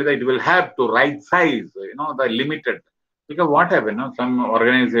not only that, it will have to right size, the limited. Because what happened, some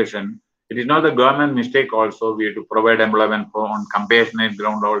organization, it is not the government mistake also. We have to provide employment on compassionate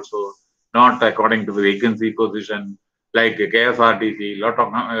ground also, not according to the vacancy position. Like KSRTC, lot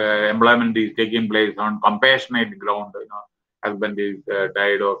of employment is taking place on compassionate ground. Husband is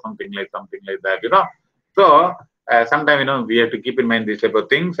died or something like that. So sometimes we have to keep in mind these type of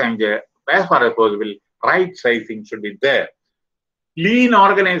things, and as far as possible, right sizing should be there. Lean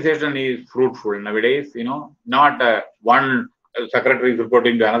organization is fruitful nowadays. Not one secretary is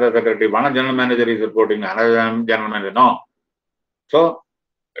reporting to another secretary, one general manager is reporting to another general manager. No. So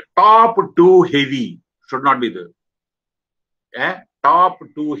top too heavy should not be there. Top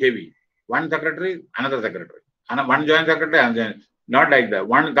too heavy. One secretary, another secretary. One joint secretary, another. Not like that.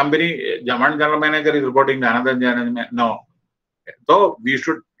 One company, one general manager is reporting to another general manager. No. So we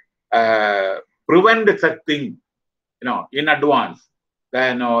should prevent such thing, in advance.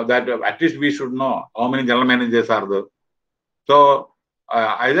 Then that at least we should know how many general managers are there. So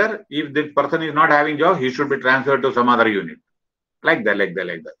either if this person is not having job, he should be transferred to some other unit. Like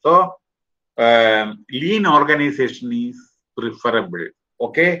that. So lean organization is preferable.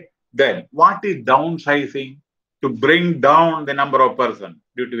 Okay. Then what is downsizing? To bring down the number of persons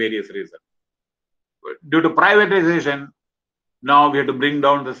due to various reasons. Due to privatization, now we have to bring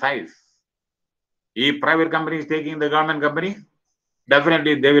down the size. If private company is taking the government company,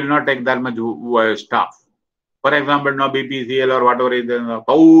 definitely they will not take that much staff. For example, now BPCL or whatever is there,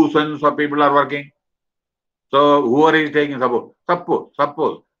 thousands of people are working. So whoever is taking, suppose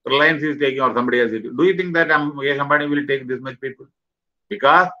Reliance is taking or somebody else is taking. Do you think that a company will take this much people?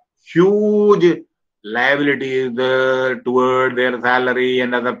 Because huge liability is there toward their salary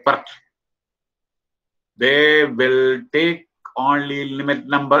and other perks. They will take only limited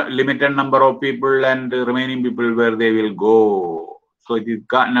number of people, and the remaining people where they will go. So it is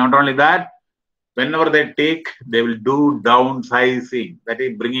not only that, whenever they take, they will do downsizing. That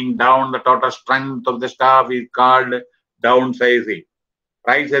is bringing down the total strength of the staff is called downsizing.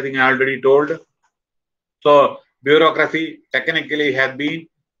 Right sizing I already told. So bureaucracy technically has been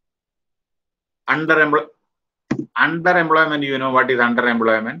underemployment. You know what is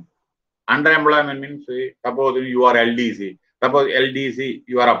underemployment? Underemployment means, suppose you are LDC. Suppose LDC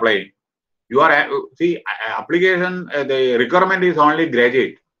you are applying. You are application. The requirement is only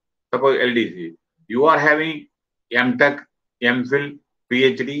graduate. Suppose LDC. You are having MTech, MPhil,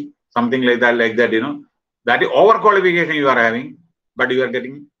 PhD, something like that. That is overqualification you are having, but you are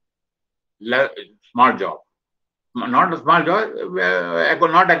getting small job. Not a small job,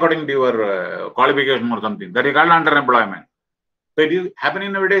 not according to your qualification or something. That is called underemployment. So it is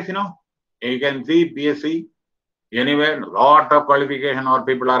happening nowadays, You can see PSC, anywhere, lot of qualification or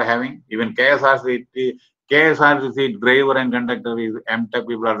people are having. Even KSRTC driver and conductor is MTech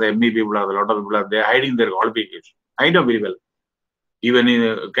people are there, ME people are there, a lot of people are there hiding their qualification. I know very well. Even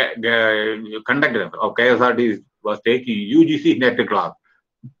in conductor of KSRT was taking UGC net class.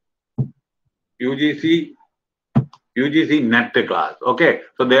 UGC net class. Okay,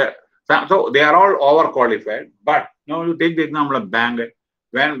 so they are all overqualified. But now you take the example of bank.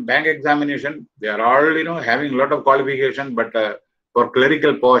 When bank examination, they are all having a lot of qualification, but for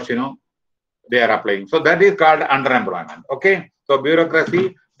clerical post, they are applying. So that is called underemployment. Okay, so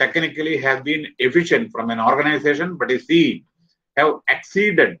bureaucracy technically has been efficient from an organization, but is seen have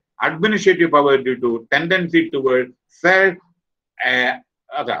exceeded administrative power due to tendency toward self.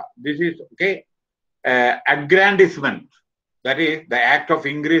 This is okay. Aggrandizement, that is the act of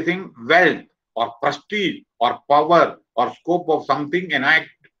increasing wealth or prestige or power or scope of something, an act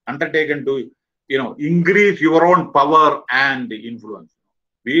undertaken to increase your own power and influence.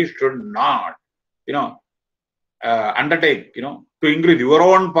 We should not undertake to increase your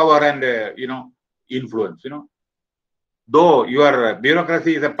own power and influence. Though your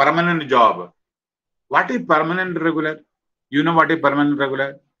bureaucracy is a permanent job. What is permanent regular? You know what is permanent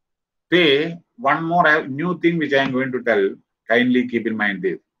regular? Say one more new thing which I am going to tell. Kindly keep in mind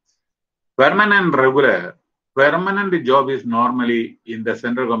this. Permanent regular, permanent job is normally in the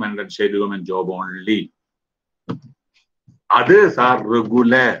central government and state government job only. Others are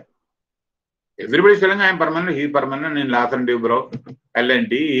regular. Everybody is telling I am permanent, he is permanent in Larsen Bro, L&T,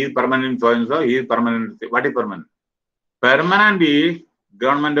 he is permanent in so and so, he is permanent. What is permanent? Permanent is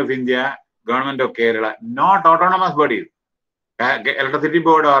Government of India, Government of Kerala, not autonomous bodies. Electricity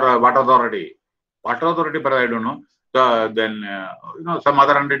board or water authority. Water authority, but I don't know. So then, some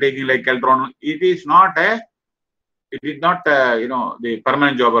other undertaking like Keltron, it is not the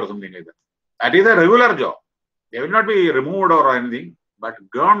permanent job or something like that. That is a regular job. They will not be removed or anything, but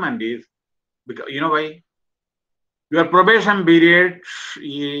government is, because, why? Your probation period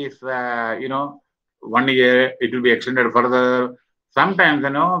is, 1 year, it will be extended further. Sometimes,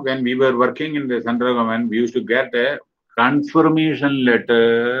 when we were working in the central government, we used to get a confirmation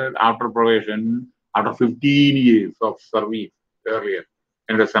letter after probation, after 15 years of service earlier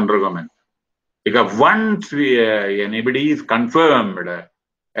in the central government. Because once anybody is confirmed,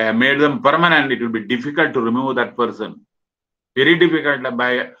 made them permanent, it will be difficult to remove that person. Very difficult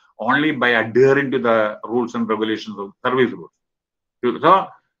only by adhering to the rules and regulations of service rules. So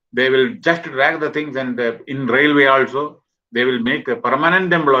they will just drag the things, and in railway also, they will make a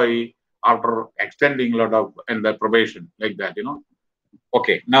permanent employee after extending a lot of the probation, like that,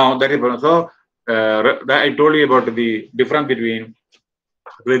 Okay, now that is so. I told you about the difference between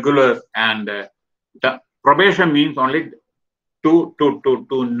regular and the probation means only to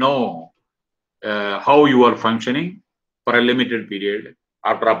know how you are functioning for a limited period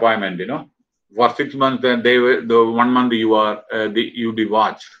after appointment. For 6 months, then the 1 month you are you be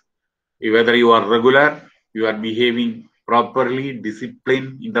watched whether you are regular, you are behaving properly,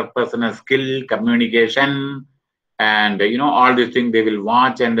 discipline, interpersonal skill, communication, and all these things they will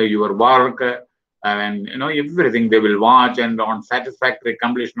watch, and your work and everything they will watch, and on satisfactory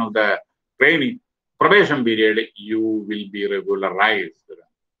completion of the training probation period you will be regularized.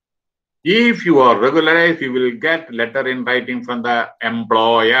 If you are regularized, you will get letter in writing from the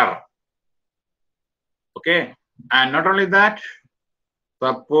employer. Okay, and not only that,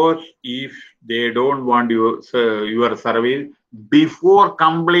 suppose if they don't want your service before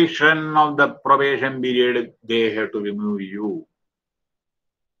completion of the probation period, they have to remove you.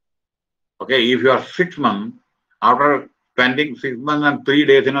 Okay, if you are 6 months, after spending 6 months and 3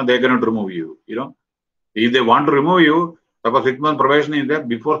 days, they cannot remove you. If they want to remove you, suppose 6 months probation is there,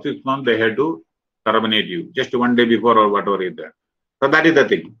 before 6 months they have to terminate you, just 1 day before or whatever is there. So that is the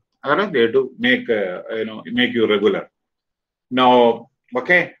thing. Otherwise, they have to make make you regular. Now,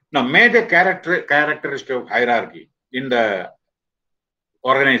 okay. Now, major characteristic of hierarchy in the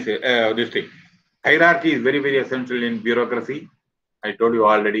organization, this thing. Hierarchy is very, very essential in bureaucracy. I told you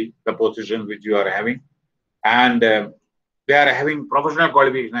already the positions which you are having, and they are having professional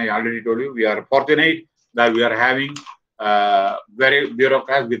qualification. I already told you we are fortunate that we are having very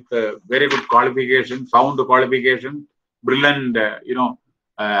bureaucrats with very good qualification, sound qualification, brilliant,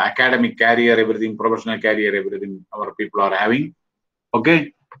 academic career, everything, professional career, everything our people are having.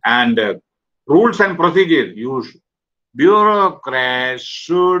 Okay, and rules and procedures. Bureaucrats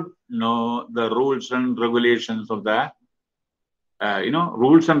should know the rules and regulations of the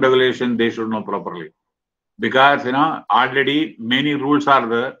rules and regulations they should know properly, because already many rules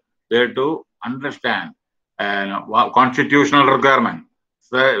are there to understand constitutional requirement.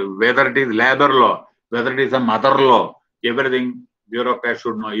 So whether it is labor law, whether it is some other law, everything bureaucrats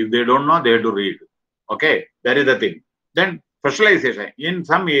should know. If they don't know, they have to read. Okay, that is the thing. Then specialization. In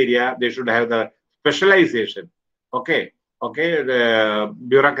some area, they should have the specialization. Okay, the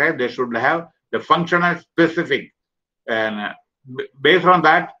bureaucrats, they should have the functional specific, and based on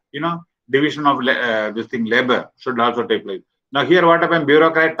that, division of this thing labor should also take place. Now here what happens,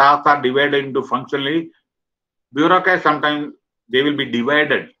 bureaucrat tasks are divided into functionally. Bureaucrats sometimes they will be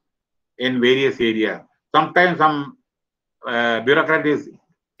divided in various areas. Sometimes some bureaucrat is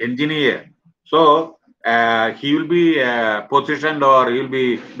engineer, so he will be positioned, or he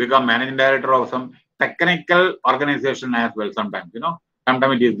will become managing director of some technical organization as well. Sometimes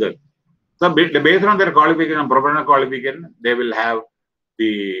sometimes it is there. So based on their qualification and professional qualification, they will have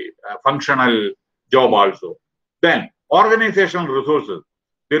the functional job also. Then organizational resources.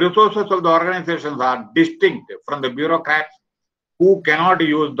 The resources of the organizations are distinct from the bureaucrats who cannot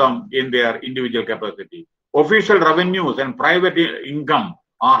use them in their individual capacity. Official revenues and private income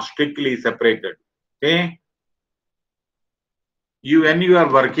are strictly separated. Okay. When you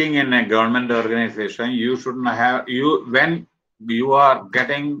are working in a government organization, you shouldn't have when you are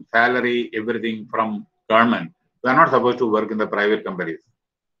getting salary, everything from government. You are not supposed to work in the private companies.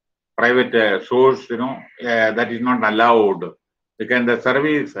 Private source, that is not allowed. Because the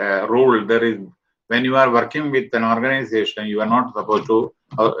service rule, there is, when you are working with an organization, you are not supposed to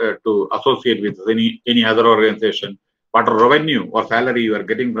associate with any other organization. What revenue or salary you are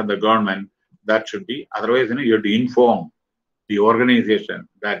getting from the government, that should be. Otherwise, you have to inform the organization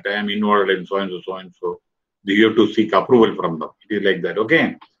that I am involved in so and so, so and so. You have to seek approval from them. It is like that.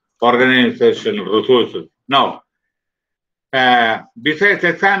 Okay. Organizational resources. Now, besides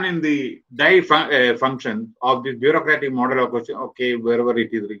examining the functions of this bureaucratic model of question, okay, wherever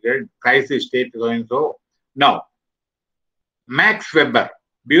it is required, crisis state, so and so. Now, Max Weber,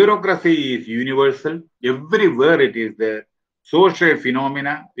 bureaucracy is universal. Everywhere it is there. Social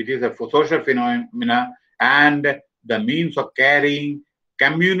phenomena, it is a social phenomena, and the means of carrying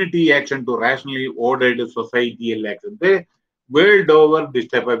community action to rationally ordered societal action. The world over, this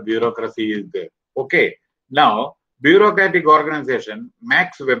type of bureaucracy is there. Okay. Now, bureaucratic organization,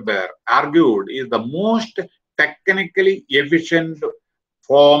 Max Weber argued, is the most technically efficient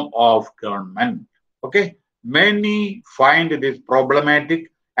form of government. Okay. Many find this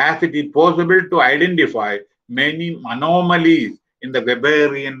problematic, as it is possible to identify many anomalies in the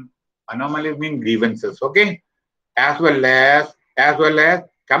Weberian. Anomalies mean grievances. Okay. As well as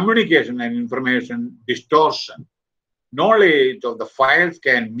communication and information distortion. Knowledge of the files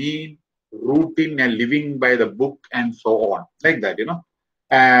can mean routine and living by the book and so on, like that,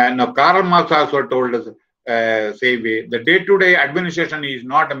 Now, Karl Marx also told us, the day-to-day administration is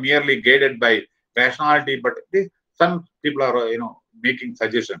not merely guided by rationality, but some people are, making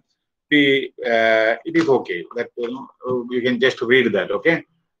suggestions. It is okay that you can just read that. Okay.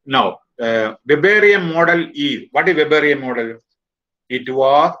 Now, Weberian model is, what is Weberian model? It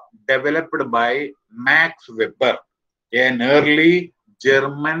was developed by Max Weber, an early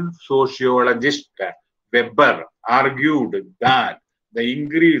German sociologist. Weber argued that the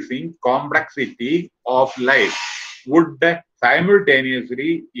increasing complexity of life would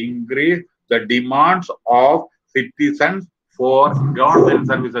simultaneously increase the demands of citizens for government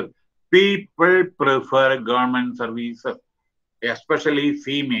services. People prefer government services, especially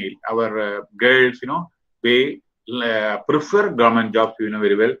female. Our girls, they prefer government jobs,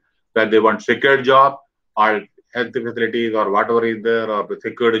 very well, that they want secured job or health facilities or whatever is there, or the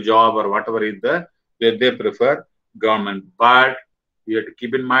secured job or whatever is there, they prefer government. But you have to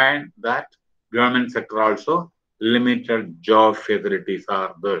keep in mind that government sector also limited job facilities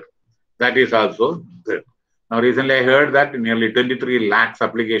are there. That is also there. Now, recently I heard that nearly 23 lakhs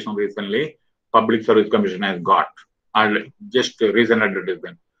applications recently Public Service Commission has got. And just recent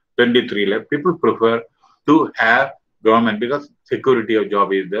advertisement, 23 lakh. People prefer to have government because security of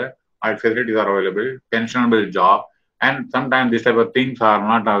job is there, and facilities are available, pensionable job, and sometimes this type of things are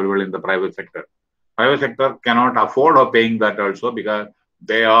not available in the private sector. Private sector cannot afford of paying that also because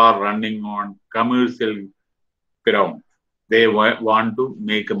they are running on commercial ground. They want to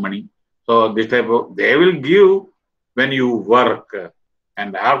make money. So this type of, they will give when you work,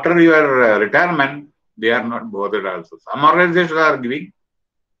 and after your retirement, they are not bothered also. Some organizations are giving,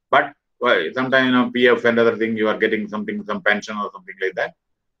 but sometimes PF and other thing, you are getting something, some pension or something like that.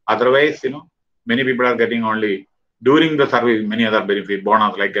 Otherwise, many people are getting only during the service, many other benefit,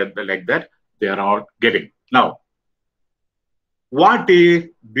 bonus like that, they are all getting. Now, What is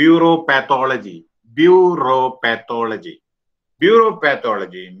bureaupathology? Bureaupathology.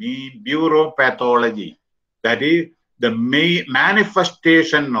 Bureaupathology means bureaupathology. That is the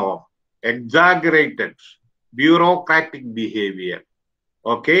manifestation of exaggerated bureaucratic behavior.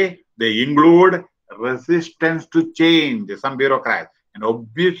 Okay, they include resistance to change. Some bureaucrats and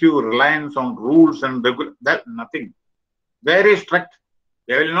obsessive reliance on rules and that nothing. Very strict.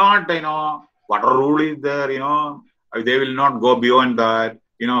 They will not, what a rule is there, they will not go beyond that,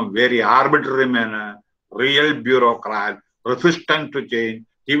 very arbitrary manner, real bureaucrat, resistant to change.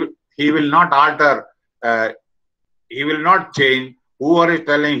 He will not alter, he will not change. Whoever is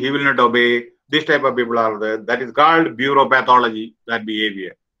telling he will not obey, this type of people are there. That is called bureaupathology, that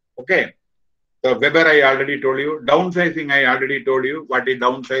behavior. Okay. So Weber, I already told you. Downsizing, I already told you. What is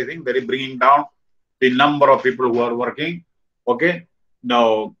downsizing? That is bringing down the number of people who are working. Okay.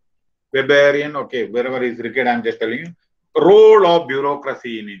 Now, Weberian, okay, wherever is Ricket, I'm just telling you. Role of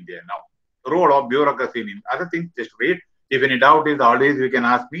bureaucracy in India. Now, role of bureaucracy in India. Other things, just read. If any doubt is always, you can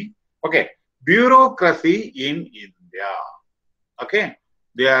ask me. Okay. Bureaucracy in India. Okay.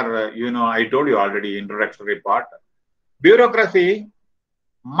 They are, I told you already, introductory part. Bureaucracy,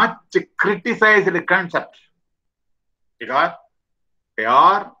 much criticized concept. Because they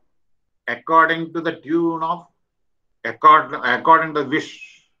are according to the tune of, according to the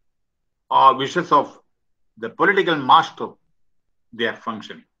wish or wishes of the political master, they are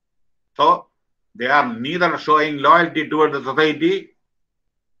functioning. So they are neither showing loyalty toward the society,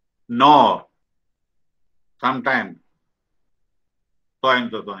 nor sometimes so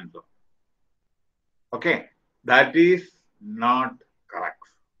and so, so and so. Okay, that is not correct.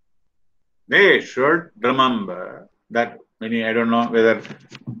 They should remember that many, I don't know whether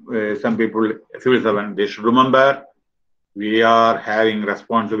some people, civil servants, they should remember we are having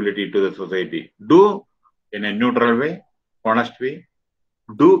responsibility to the society. Do in a neutral way, honest way.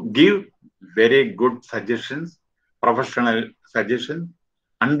 Do give very good suggestions, professional suggestions.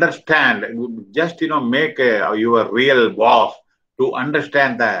 Understand, just make your real boss to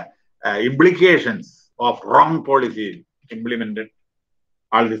understand the implications of wrong policies implemented.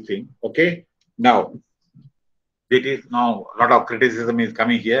 All these things. Okay. Now, it is now a lot of criticism is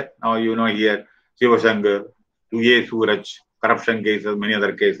coming here. Now here Shivashankar, 2A Suraj, corruption cases, many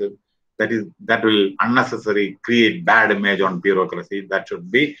other cases. That will unnecessarily create bad image on bureaucracy. That should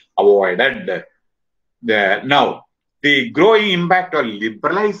be avoided. Now, the growing impact of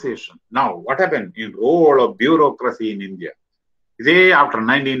liberalization. Now, what happened in role of bureaucracy in India? Say after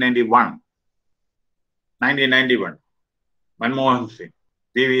 1991, Manmohan Singh,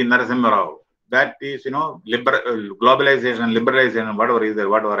 P.V. Narasimha Rao, that is, globalization, liberalization, whatever is there,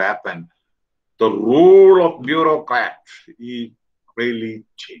 whatever happened, the role of bureaucrats is really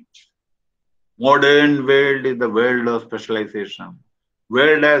changed. Modern world is the world of specialization.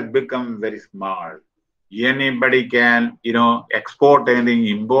 World has become very small. Anybody can, export anything,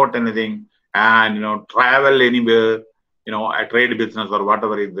 import anything, and, travel anywhere, a trade business or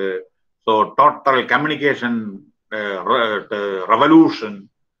whatever is there. So total communication revolution,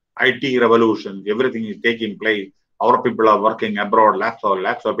 IT revolution, everything is taking place. Our people are working abroad, lakhs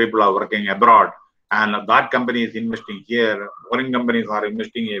of people are working abroad, and that company is investing here, foreign companies are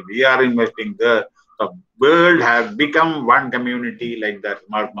investing here, we are investing there. The world has become one community like that,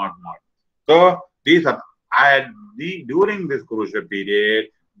 smart. So these are, during this crucial period,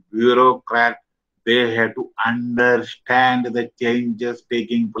 bureaucrats, they have to understand the changes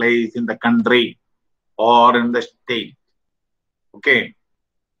taking place in the country or in the state. Okay.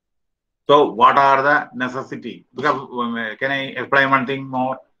 So what are the necessity? Because can I explain one thing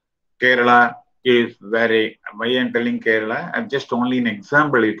more? Kerala is very, why I'm telling Kerala, I'm just only an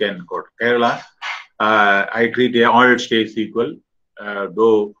example you can quote. Kerala, I treat all states equal,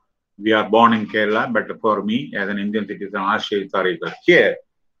 though we are born in Kerala, but for me as an Indian citizen, all states are equal. Here,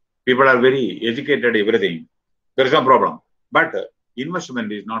 people are very educated, everything. There is no problem. But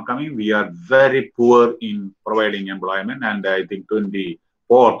investment is not coming. We are very poor in providing employment. And I think 24th,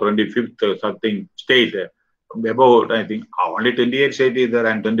 25th something state, about, I think, only 28 state is there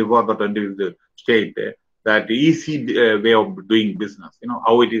and 24th or 25th state, that easy way of doing business.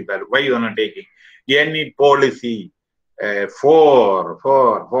 How it is that, why you are not taking any policy for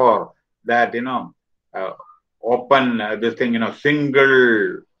that, open this thing,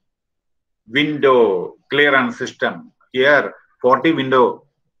 single window clearance system. Here, 40 window,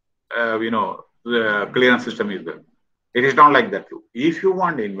 clearance system is there. It is not like that. If you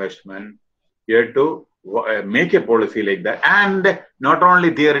want investment, you have to make a policy like that. And not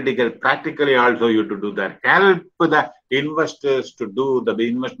only theoretical, practically also you have to do that. Help the investors to do the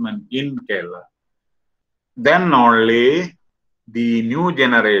investment in Kerala. Then only the new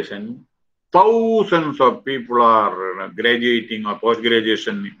generation, thousands of people are graduating or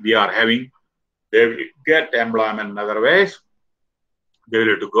post-graduation we are having. They will get employment in other ways. They will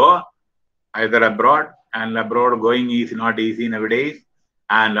have to go either abroad, and abroad going is not easy nowadays,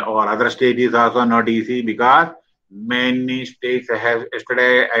 and or other state is also not easy because many states have.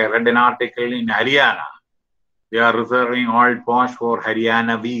 Yesterday I read an article in Haryana. They are reserving all posts for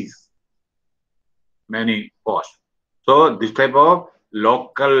Haryanavis. Many posts. So this type of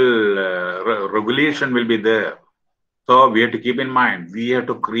local regulation will be there. So we have to keep in mind, we have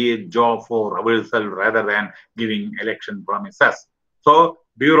to create job for ourselves rather than giving election promises. So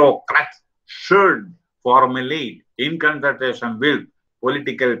bureaucrats should formulate in consultation with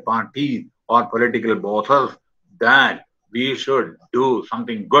political parties or political bosses that we should do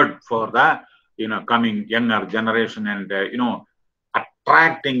something good for the coming younger generation and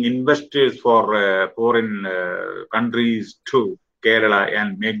attracting investors for foreign countries to Kerala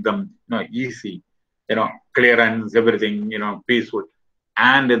and make them easy, clearance, everything, peaceful.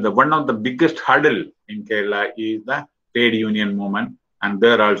 And one of the biggest hurdle in Kerala is the trade union movement. And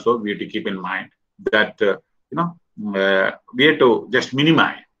there also we have to keep in mind that, we have to just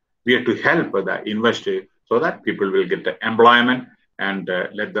minimize, we have to help the investors so that people will get the employment and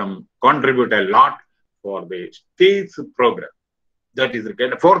let them contribute a lot for the state's program. That is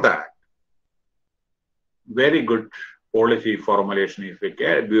required. For that, very good policy formulation is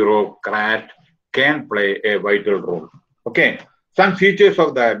required. Bureaucrat can play a vital role. Okay. Some features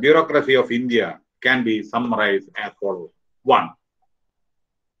of the bureaucracy of India can be summarized as follows. 1.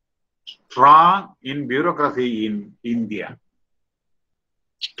 Strong in bureaucracy in India.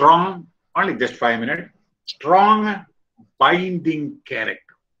 Strong, only just 5 minutes, strong binding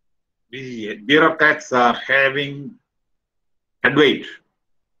character. The bureaucrats are having headweight.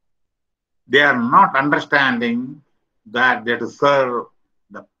 They are not understanding that they have to serve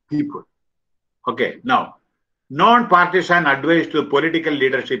the people. Okay, now, non-partisan advice to political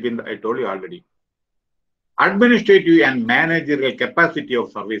leadership in I told you already. Administrative and managerial capacity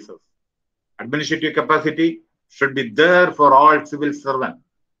of services. Administrative capacity should be there for all civil servants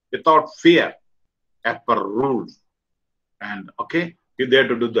without fear as per rules. And okay, they have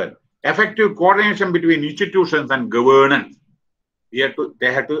to do that. Effective coordination between institutions and governance. They have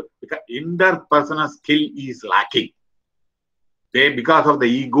to, because interpersonal skill is lacking. Because of the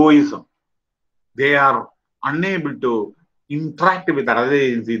egoism, they are unable to interact with other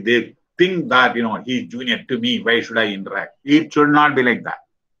agencies. They think that, he's junior to me, why should I interact? It should not be like that.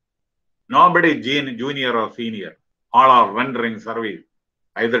 Nobody is junior or senior. All are rendering service,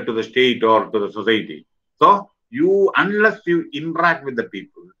 either to the state or to the society. So, unless you interact with the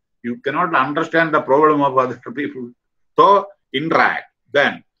people, you cannot understand the problem of other people. So, interact.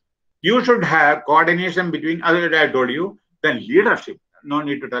 Then, you should have coordination between, as I told you, then leadership. No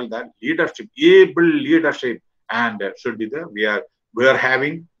need to tell that. Leadership, able leadership, and should be there. We are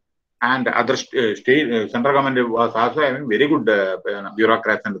having, and other state, central government was also having very good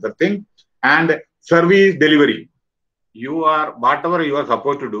bureaucrats and other thing. And service delivery. Whatever you are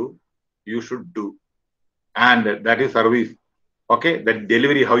supposed to do, you should do. And that is service. Okay, that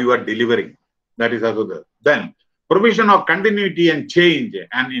delivery, how you are delivering. That is also there. Then, provision of continuity and change.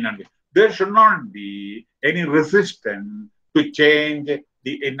 And there should not be any resistance to change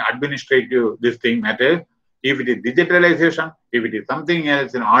in administrative this thing matters. If it is digitalization, if it is something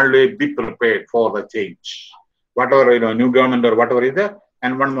else, always be prepared for the change. Whatever, new government or whatever is there.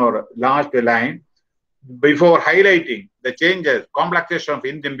 And one more last line. Before highlighting the changes, complexation of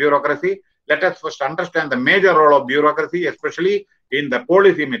Indian bureaucracy, let us first understand the major role of bureaucracy, especially in the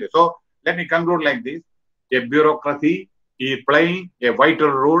policy matter. So, let me conclude like this. A bureaucracy is playing a vital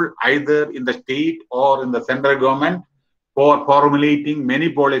role either in the state or in the central government for formulating many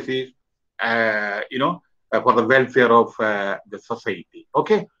policies, for the welfare of the society.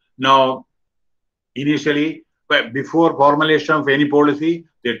 Okay. Now, initially, before formulation of any policy,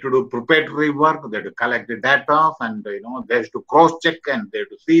 they have to do preparatory work, they have to collect the data, and they have to cross-check and they have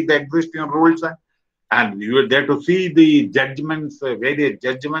to see the existing rules, and you have to see the judgments, various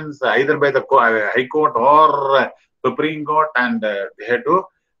judgments, either by the High Court or Supreme Court, and they have to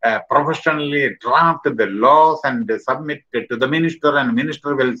professionally draft the laws and submit it to the minister, and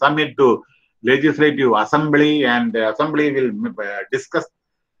minister will submit to Legislative Assembly, and the Assembly will discuss.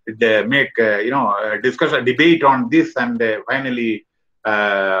 They make discuss a debate on this, and finally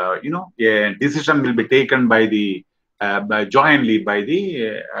a decision will be taken by the jointly by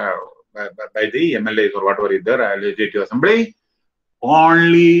the MLAs or whatever is there, Legislative Assembly.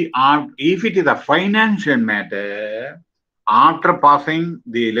 Only if it is a financial matter, after passing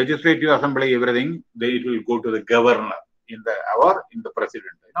the Legislative Assembly, everything, it will go to the governor. in the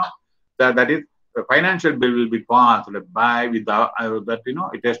president. That is the financial bill will be passed by with that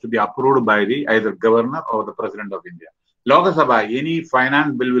it has to be approved by the either governor or the president of India. Lok Sabha, any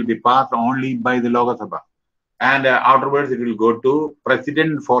finance bill will be passed only by the Lok Sabha, and afterwards it will go to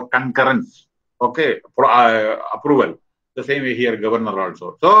president for concurrence. Okay, for approval. The same way here, governor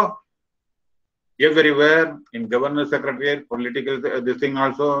also. So everywhere in governor secretariat, political this thing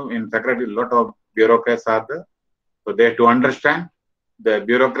also in secretariat, a lot of bureaucrats are there. So they have to understand the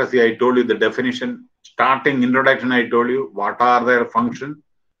bureaucracy. I told you the definition, starting introduction. I told you what are their functions,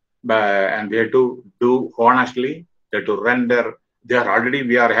 and they have to do honestly. They have to render. They are already.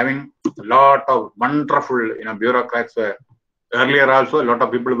 We are having a lot of wonderful bureaucrats. Earlier also a lot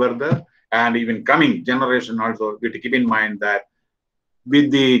of people were there, and even coming generation also. We have to keep in mind that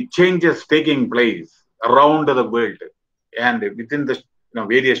with the changes taking place around the world and within the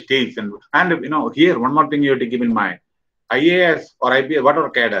various states and here one more thing you have to keep in mind. IAS or IPS, whatever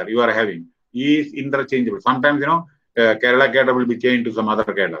cadre you are having is interchangeable. Sometimes Kerala cadre will be changed to some other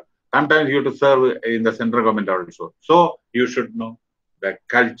cadre. Sometimes you have to serve in the central government also. So you should know the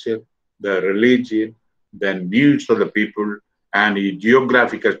culture, the religion, the needs of the people, and the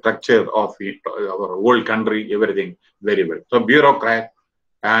geographical structure of our whole country, everything very well. So bureaucrat,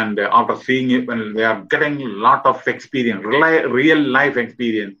 and after seeing it, when they are getting a lot of experience, real life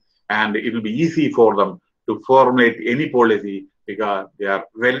experience, and it will be easy for them to formulate any policy because they are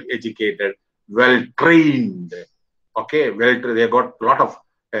well educated, well trained. Okay, they got a lot of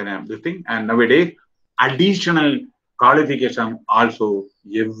this thing, and nowadays additional qualification also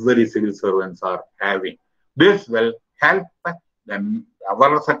every civil servants are having. This will help them,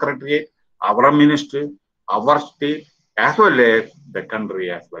 our secretariat, our ministry, our state, as well as the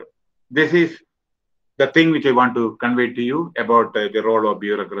country as well. This is the thing which I want to convey to you about the role of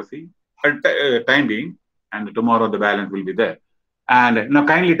bureaucracy. Time being, and tomorrow the balance will be there. And now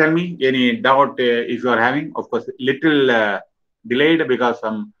kindly tell me any doubt if you are having. Of course, little delayed because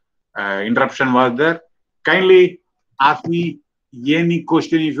some interruption was there. Kindly ask me any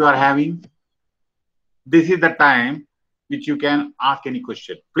question if you are having. This is the time which you can ask any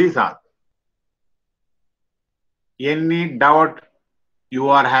question. Please ask. Any doubt you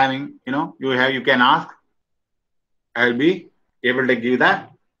are having, you can ask. I will be able to give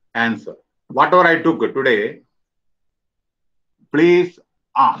that answer. Whatever I took today, please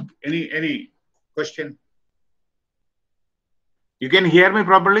ask. Any question? You can hear me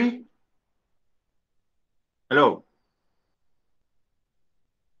properly? Hello?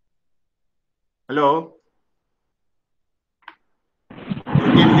 Hello?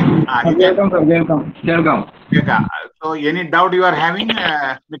 So any doubt you are having,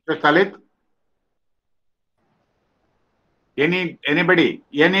 Mr. Salit? Anybody?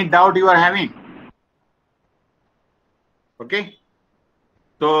 Any doubt you are having? Okay.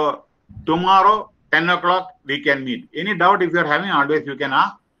 So tomorrow 10 o'clock we can meet. Any doubt if you are having, always you can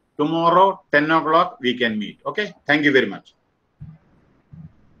ask. Tomorrow 10 o'clock we can meet. Okay. Thank you very much.